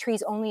like if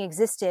trees only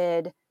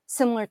existed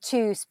similar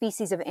to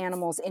species of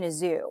animals in a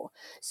zoo.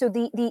 So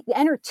the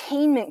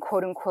entertainment,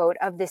 quote unquote,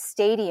 of this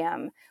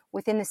stadium,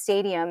 within the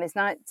stadium, it's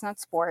not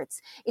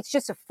sports. It's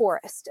just a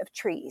forest of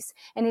trees.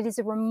 And it is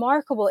a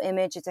remarkable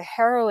image. It's a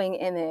harrowing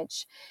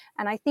image.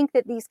 And I think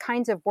that these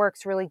kinds of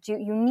works really do,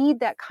 you need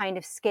that kind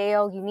of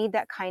scale, you need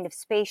that kind of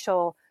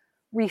spatial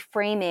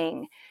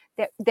reframing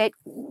that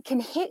can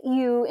hit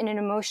you in an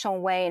emotional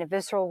way, in a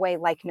visceral way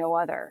like no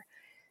other.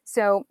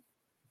 So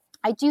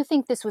I do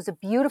think this was a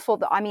beautiful,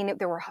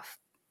 there were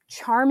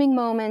charming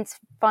moments,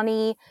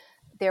 funny.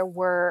 There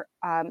were,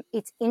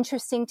 it's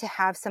interesting to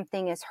have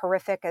something as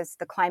horrific as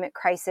the climate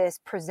crisis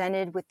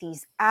presented with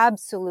these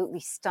absolutely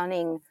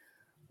stunning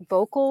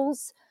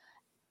vocals.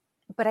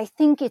 But I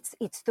think it's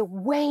the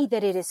way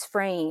that it is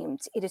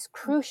framed. It is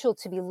crucial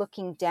to be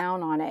looking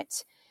down on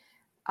it,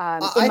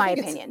 in my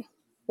opinion.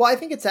 Well, I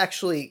think it's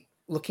actually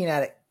looking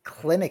at it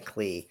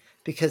clinically,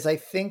 because I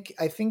think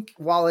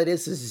while it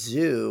is a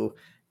zoo,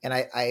 and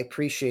I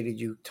appreciated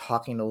you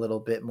talking a little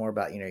bit more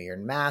about, you're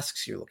in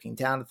masks, you're looking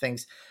down at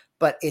things,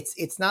 but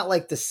it's not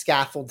like the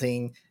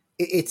scaffolding.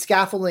 It's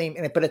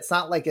scaffolding, but it's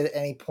not like at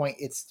any point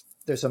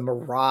there's a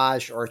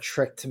mirage or a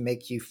trick to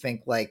make you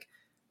think like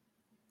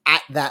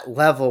at that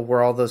level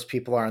where all those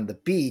people are on the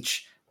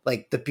beach,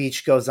 like the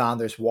beach goes on,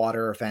 there's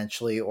water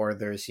eventually, or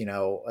there's,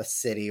 a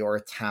city or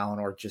a town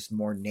or just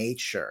more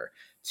nature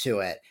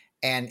to it.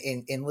 And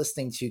in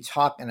listening to you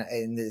talk,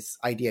 and this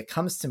idea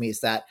comes to me,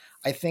 is that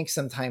I think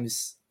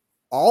sometimes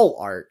all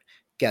art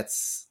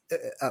gets,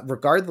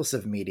 regardless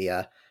of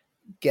medium,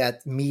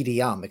 gets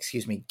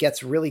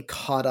really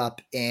caught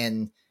up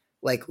in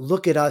like,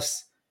 look at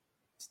us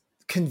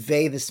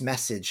convey this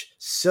message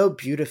so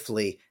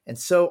beautifully and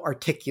so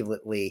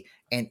articulately.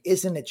 And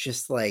isn't it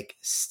just like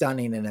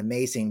stunning and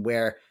amazing,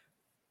 where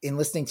in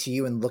listening to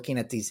you and looking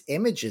at these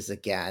images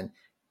again,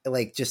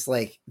 like just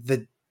like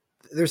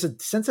there's a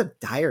sense of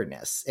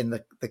direness in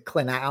the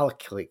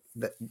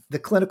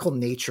clinical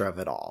nature of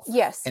it all.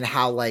 Yes. And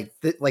how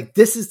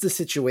this is the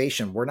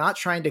situation. We're not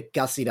trying to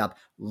gussy it up.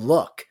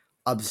 Look,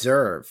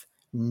 observe,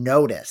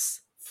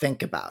 notice,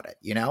 think about it,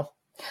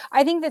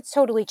 I think that's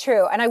totally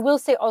true. And I will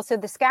say also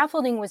the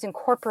scaffolding was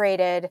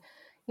incorporated.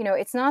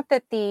 It's not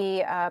that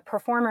the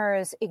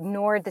performers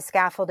ignored the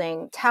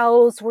scaffolding.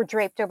 Towels were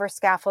draped over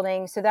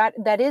scaffolding. So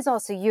that is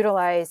also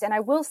utilized. And I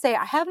will say,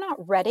 I have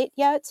not read it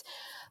yet,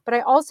 but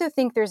I also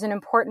think there's an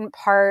important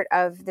part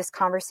of this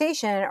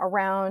conversation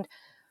around,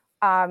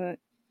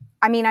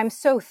 I'm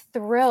so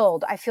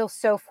thrilled. I feel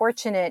so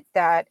fortunate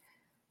that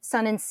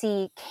Sun and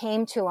Sea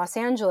came to Los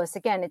Angeles.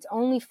 Again, it's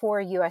only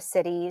 4 U.S.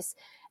 cities,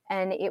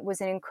 and it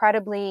was an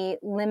incredibly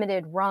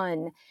limited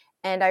run.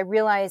 And I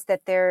realized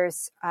that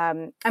there's,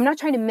 I'm not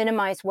trying to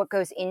minimize what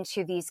goes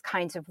into these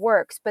kinds of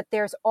works, but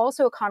there's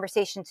also a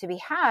conversation to be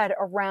had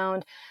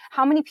around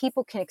how many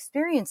people can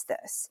experience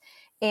this.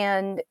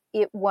 And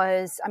it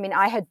was,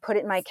 I had put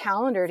it in my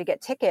calendar to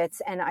get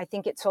tickets, and I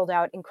think it sold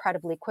out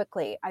incredibly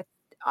quickly.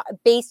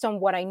 Based on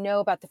what I know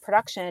about the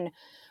production,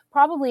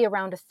 probably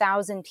around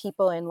 1,000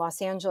 people in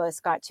Los Angeles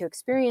got to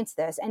experience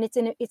this. And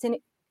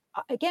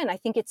again, I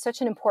think it's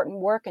such an important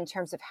work in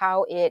terms of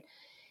how it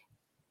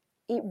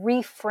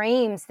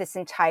reframes this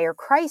entire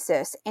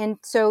crisis. And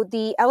so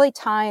the LA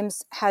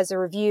Times has a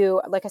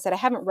review. Like I said, I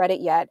haven't read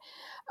it yet.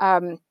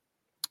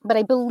 But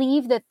I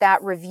believe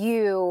that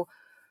review,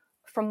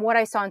 from what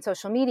I saw on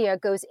social media,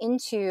 goes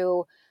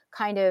into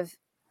kind of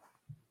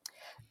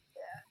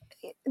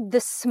the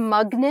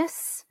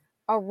smugness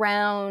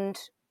around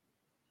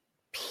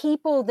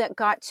people that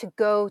got to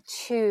go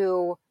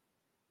to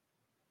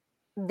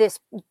this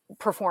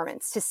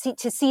performance, to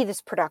see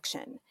this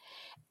production.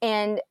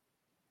 And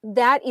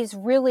that is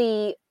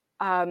really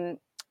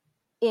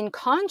in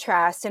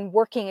contrast and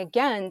working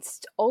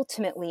against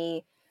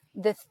ultimately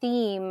the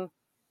theme,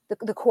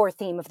 the core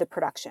theme of the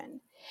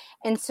production.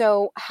 And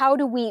so how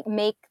do we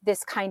make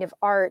this kind of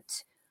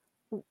art,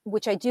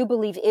 which I do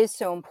believe is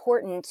so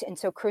important and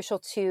so crucial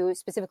to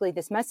specifically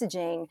this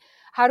messaging,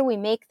 how do we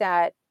make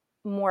that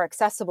more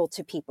accessible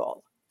to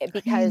people?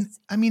 Because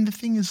I mean the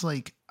thing is,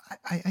 like,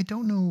 I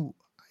don't know.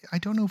 I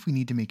don't know if we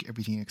need to make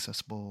everything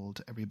accessible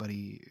to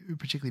everybody,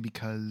 particularly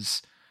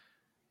because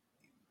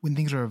when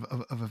things are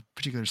of a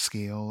particular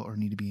scale or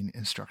need to be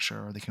in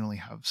structure, or they can only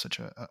have such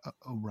a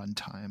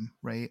runtime,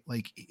 right?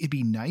 Like, it'd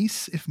be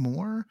nice if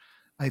more.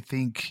 I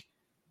think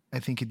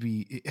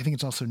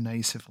it's also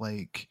nice if,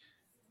 like,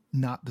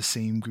 not the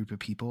same group of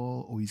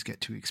people always get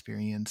to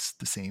experience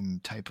the same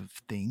type of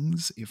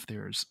things if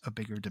there's a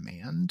bigger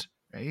demand,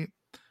 right?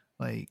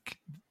 Like,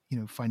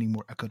 finding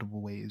more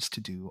equitable ways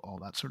to do all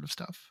that sort of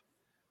stuff.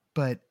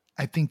 But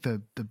I think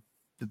the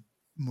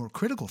more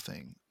critical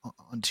thing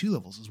on two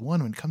levels is,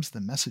 one, when it comes to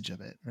the message of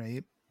it,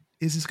 right?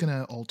 Is this going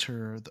to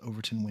alter the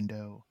Overton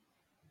window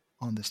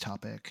on this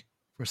topic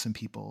for some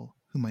people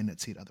who might not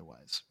see it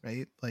otherwise,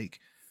 right? Like,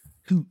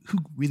 who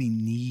really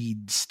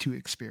needs to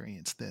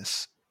experience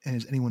this? And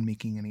is anyone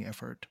making any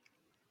effort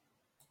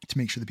to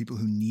make sure the people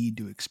who need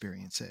to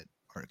experience it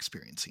are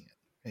experiencing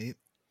it, right?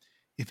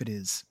 If it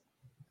is,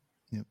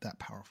 that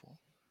powerful.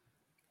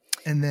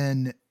 And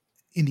then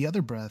in the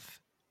other breath,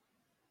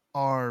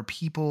 are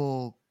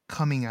people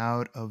coming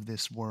out of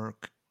this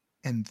work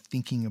and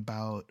thinking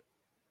about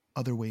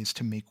other ways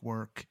to make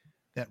work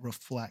that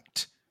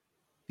reflect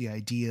the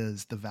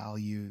ideas, the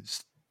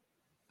values,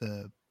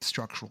 the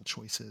structural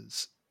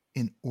choices,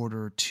 in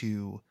order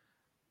to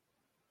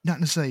not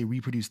necessarily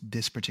reproduce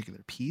this particular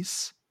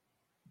piece,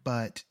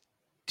 but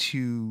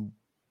to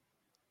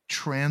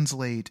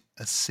translate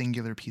a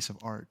singular piece of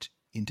art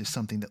into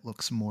something that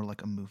looks more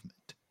like a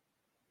movement.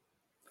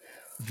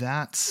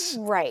 That's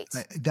right.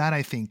 That,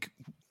 I think,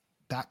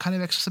 that kind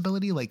of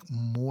accessibility, like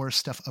more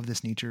stuff of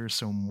this nature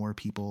so more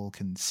people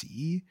can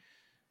see.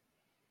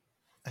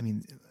 I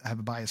mean, I have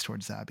a bias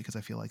towards that because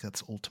I feel like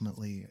that's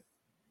ultimately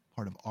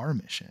part of our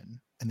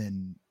mission. And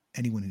then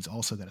anyone who's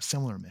also got a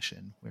similar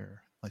mission,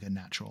 we're like a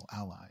natural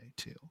ally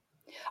to.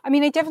 I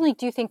mean, I definitely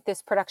do think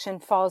this production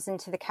falls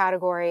into the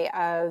category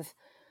of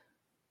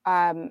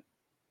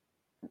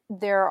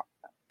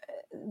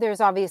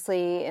there's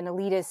obviously an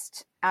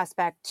elitist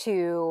aspect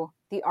to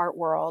the art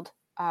world.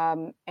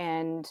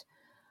 And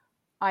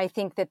I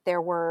think that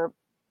there were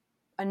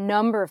a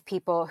number of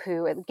people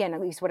who, again,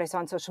 at least what I saw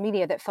on social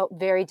media, that felt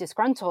very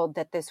disgruntled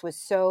that this was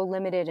so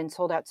limited and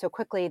sold out so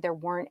quickly. There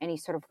weren't any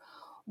sort of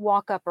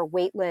walk up or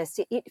wait list.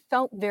 It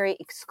felt very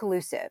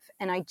exclusive.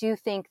 And I do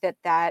think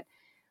that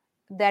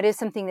is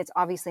something that's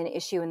obviously an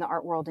issue in the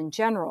art world in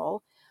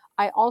general.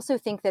 I also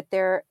think that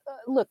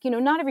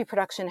not every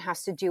production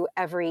has to do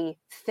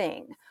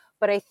everything,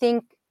 but I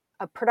think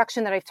a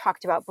production that I've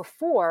talked about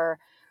before,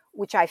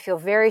 which I feel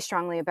very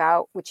strongly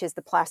about, which is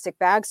the Plastic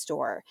Bag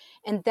Store,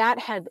 and that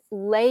had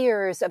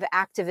layers of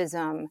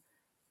activism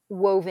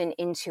woven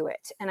into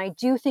it. And I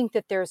do think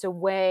that there's a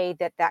way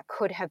that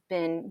could have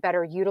been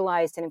better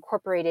utilized and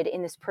incorporated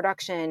in this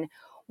production,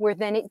 where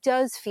then it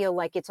does feel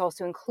like it's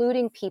also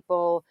including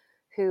people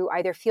who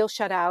either feel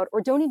shut out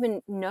or don't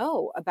even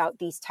know about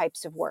these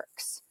types of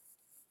works.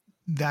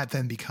 That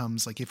then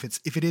becomes like, if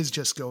it is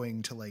just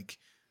going to like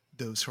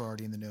those who are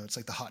already in the know, it's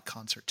like the hot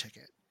concert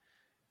ticket,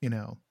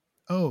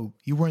 oh,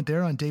 you weren't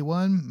there on day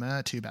one?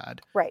 Too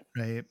bad. Right.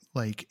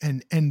 Like,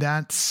 and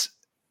that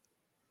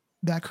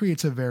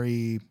creates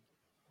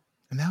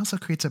and that also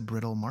creates a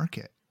brittle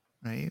market,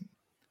 right?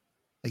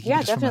 Like,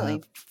 yeah,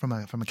 definitely. From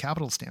a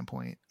capital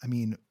standpoint, I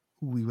mean,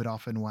 we would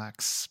often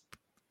wax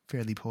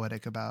fairly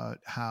poetic about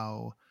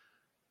how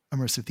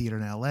immersive theater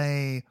in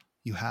LA,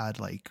 you had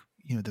like,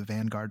 the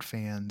Vanguard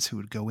fans who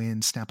would go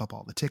in, snap up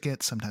all the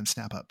tickets, sometimes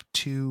snap up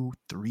 2,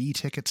 3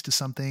 tickets to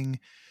something.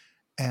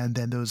 And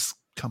then those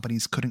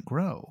companies couldn't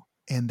grow.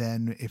 And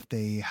then if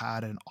they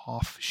had an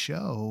off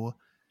show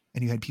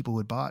and you had people who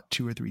had bought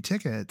 2 or 3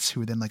 tickets who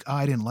were then like, oh,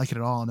 I didn't like it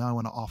at all, now I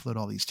want to offload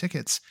all these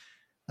tickets.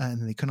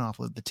 And they couldn't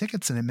offload the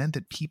tickets. And it meant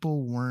that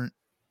people weren't,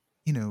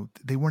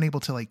 they weren't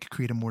able to like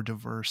create a more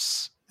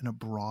diverse and a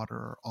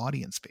broader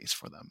audience base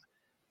for them.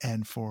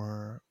 And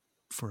for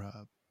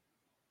a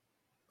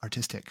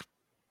artistic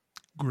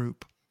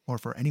group, or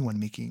for anyone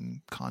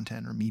making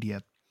content or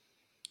media,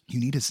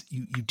 you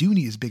do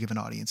need as big of an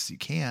audience as you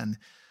can,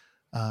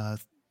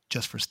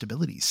 just for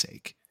stability's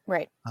sake.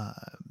 Right.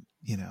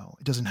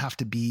 It doesn't have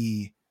to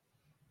be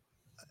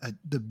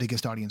the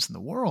biggest audience in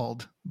the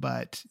world,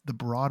 but the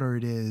broader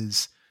it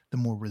is, the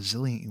more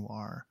resilient you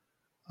are.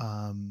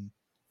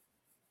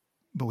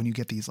 But when you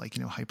get these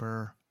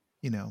hyper,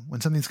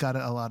 when something's got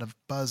a lot of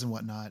buzz and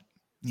whatnot,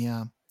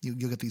 you'll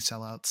get these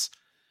sellouts,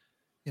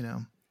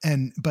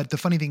 but the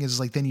funny thing is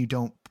then you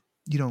don't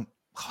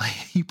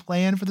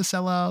plan for the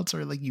sellouts,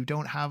 or you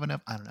don't have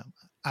enough. I don't know.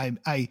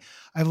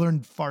 I've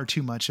learned far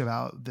too much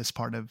about this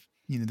part of,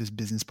 this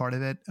business part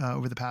of it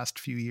over the past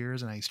few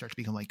years. And I start to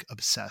become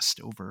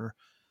obsessed over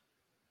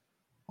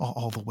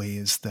all the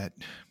ways that,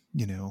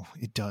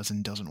 it does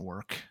and doesn't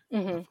work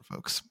for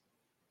folks.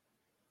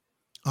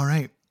 All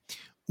right.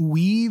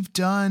 We've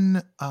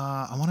done,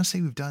 I want to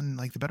say we've done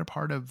the better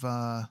part of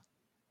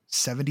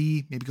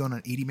 70, maybe going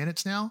on 80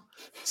 minutes now.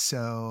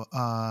 So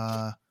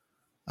I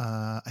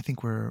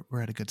think we're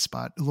at a good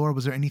spot. Laura,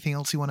 was there anything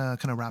else you want to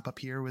kind of wrap up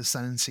here with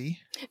Sun and Sea?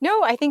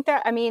 No, I think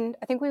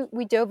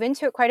we dove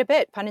into it quite a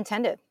bit, pun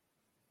intended.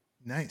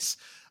 Nice.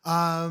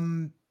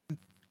 Well,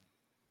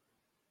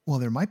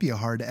 there might be a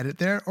hard edit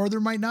there, or there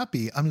might not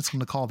be. I'm just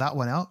going to call that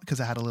one out because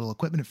I had a little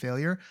equipment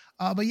failure.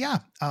 But yeah,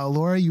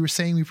 Laura, you were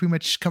saying we pretty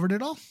much covered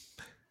it all?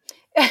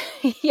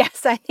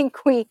 Yes, I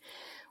think we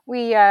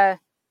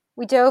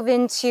dove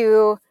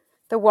into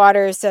the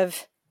waters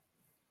of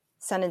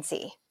Sun and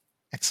Sea.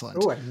 Excellent.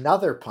 Oh,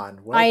 another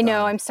pun. Well I know.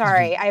 Done. I'm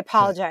sorry. I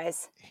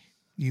apologize.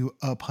 You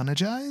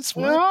apologize?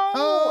 What? No.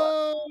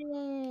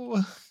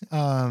 Oh.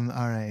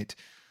 All right.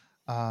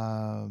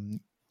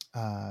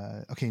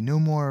 Okay. No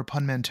more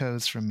pun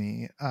mentos from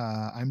me.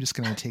 I'm just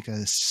going to take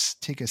us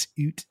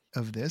out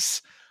of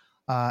this.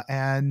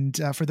 And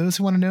for those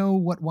who want to know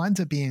what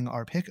winds up being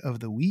our pick of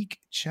the week,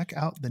 check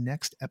out the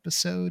next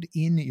episode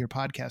in your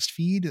podcast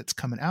feed that's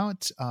coming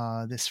out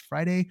this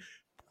Friday.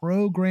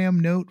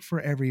 Program note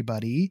for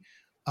everybody.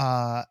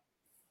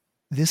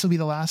 This will be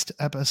the last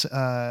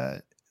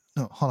episode.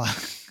 No, hold on.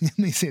 Let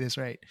me say this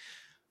right.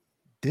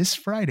 This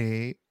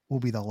Friday will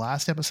be the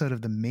last episode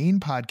of the main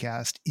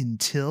podcast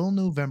until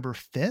November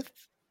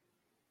 5th.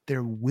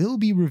 There will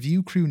be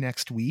Review Crew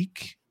next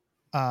week.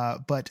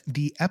 But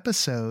the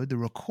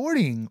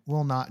recording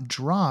will not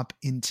drop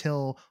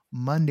until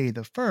Monday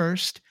the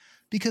 1st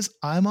because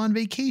I'm on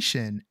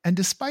vacation. And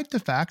despite the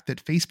fact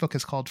that Facebook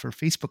has called for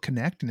Facebook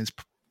Connect and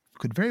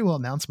could very well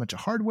announce a bunch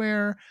of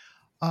hardware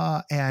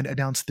and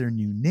announce their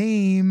new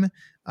name,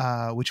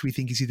 which we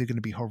think is either going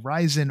to be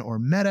Horizon or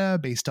Meta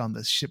based on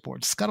the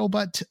shipboard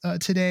scuttlebutt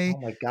today.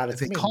 Oh my God,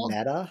 it's going to be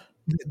Meta?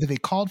 That they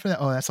called for that.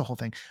 Oh, that's the whole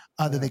thing.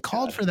 That they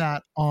called for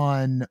that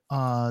on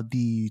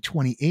the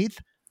 28th.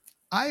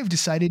 I've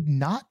decided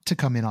not to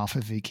come in off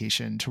of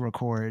vacation to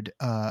record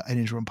an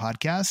interim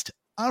podcast.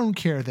 I don't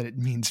care that it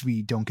means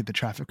we don't get the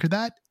traffic for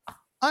that.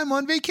 I'm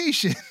on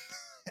vacation.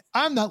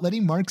 I'm not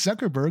letting Mark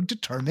Zuckerberg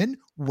determine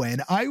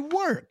when I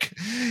work.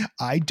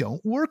 I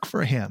don't work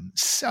for him.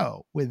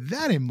 So with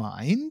that in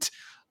mind,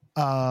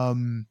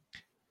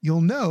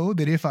 you'll know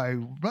that if I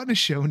run a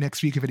show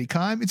next week of any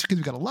kind, it's because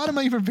we've got a lot of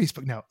money from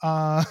Facebook. No,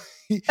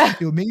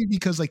 maybe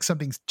because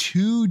something's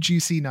too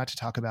juicy not to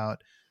talk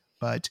about,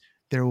 but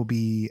there will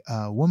be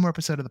one more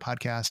episode of the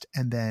podcast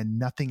and then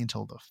nothing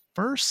until the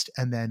 1st.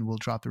 And then we'll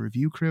drop the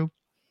Review Crew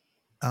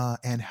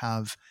and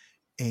have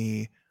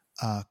a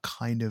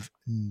kind of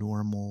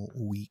normal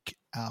week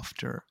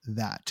after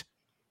that.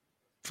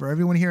 For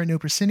everyone here at No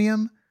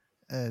Proscenium,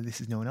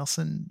 this is Noah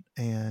Nelson,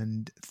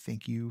 and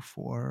thank you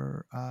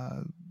for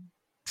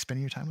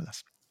spending your time with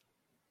us.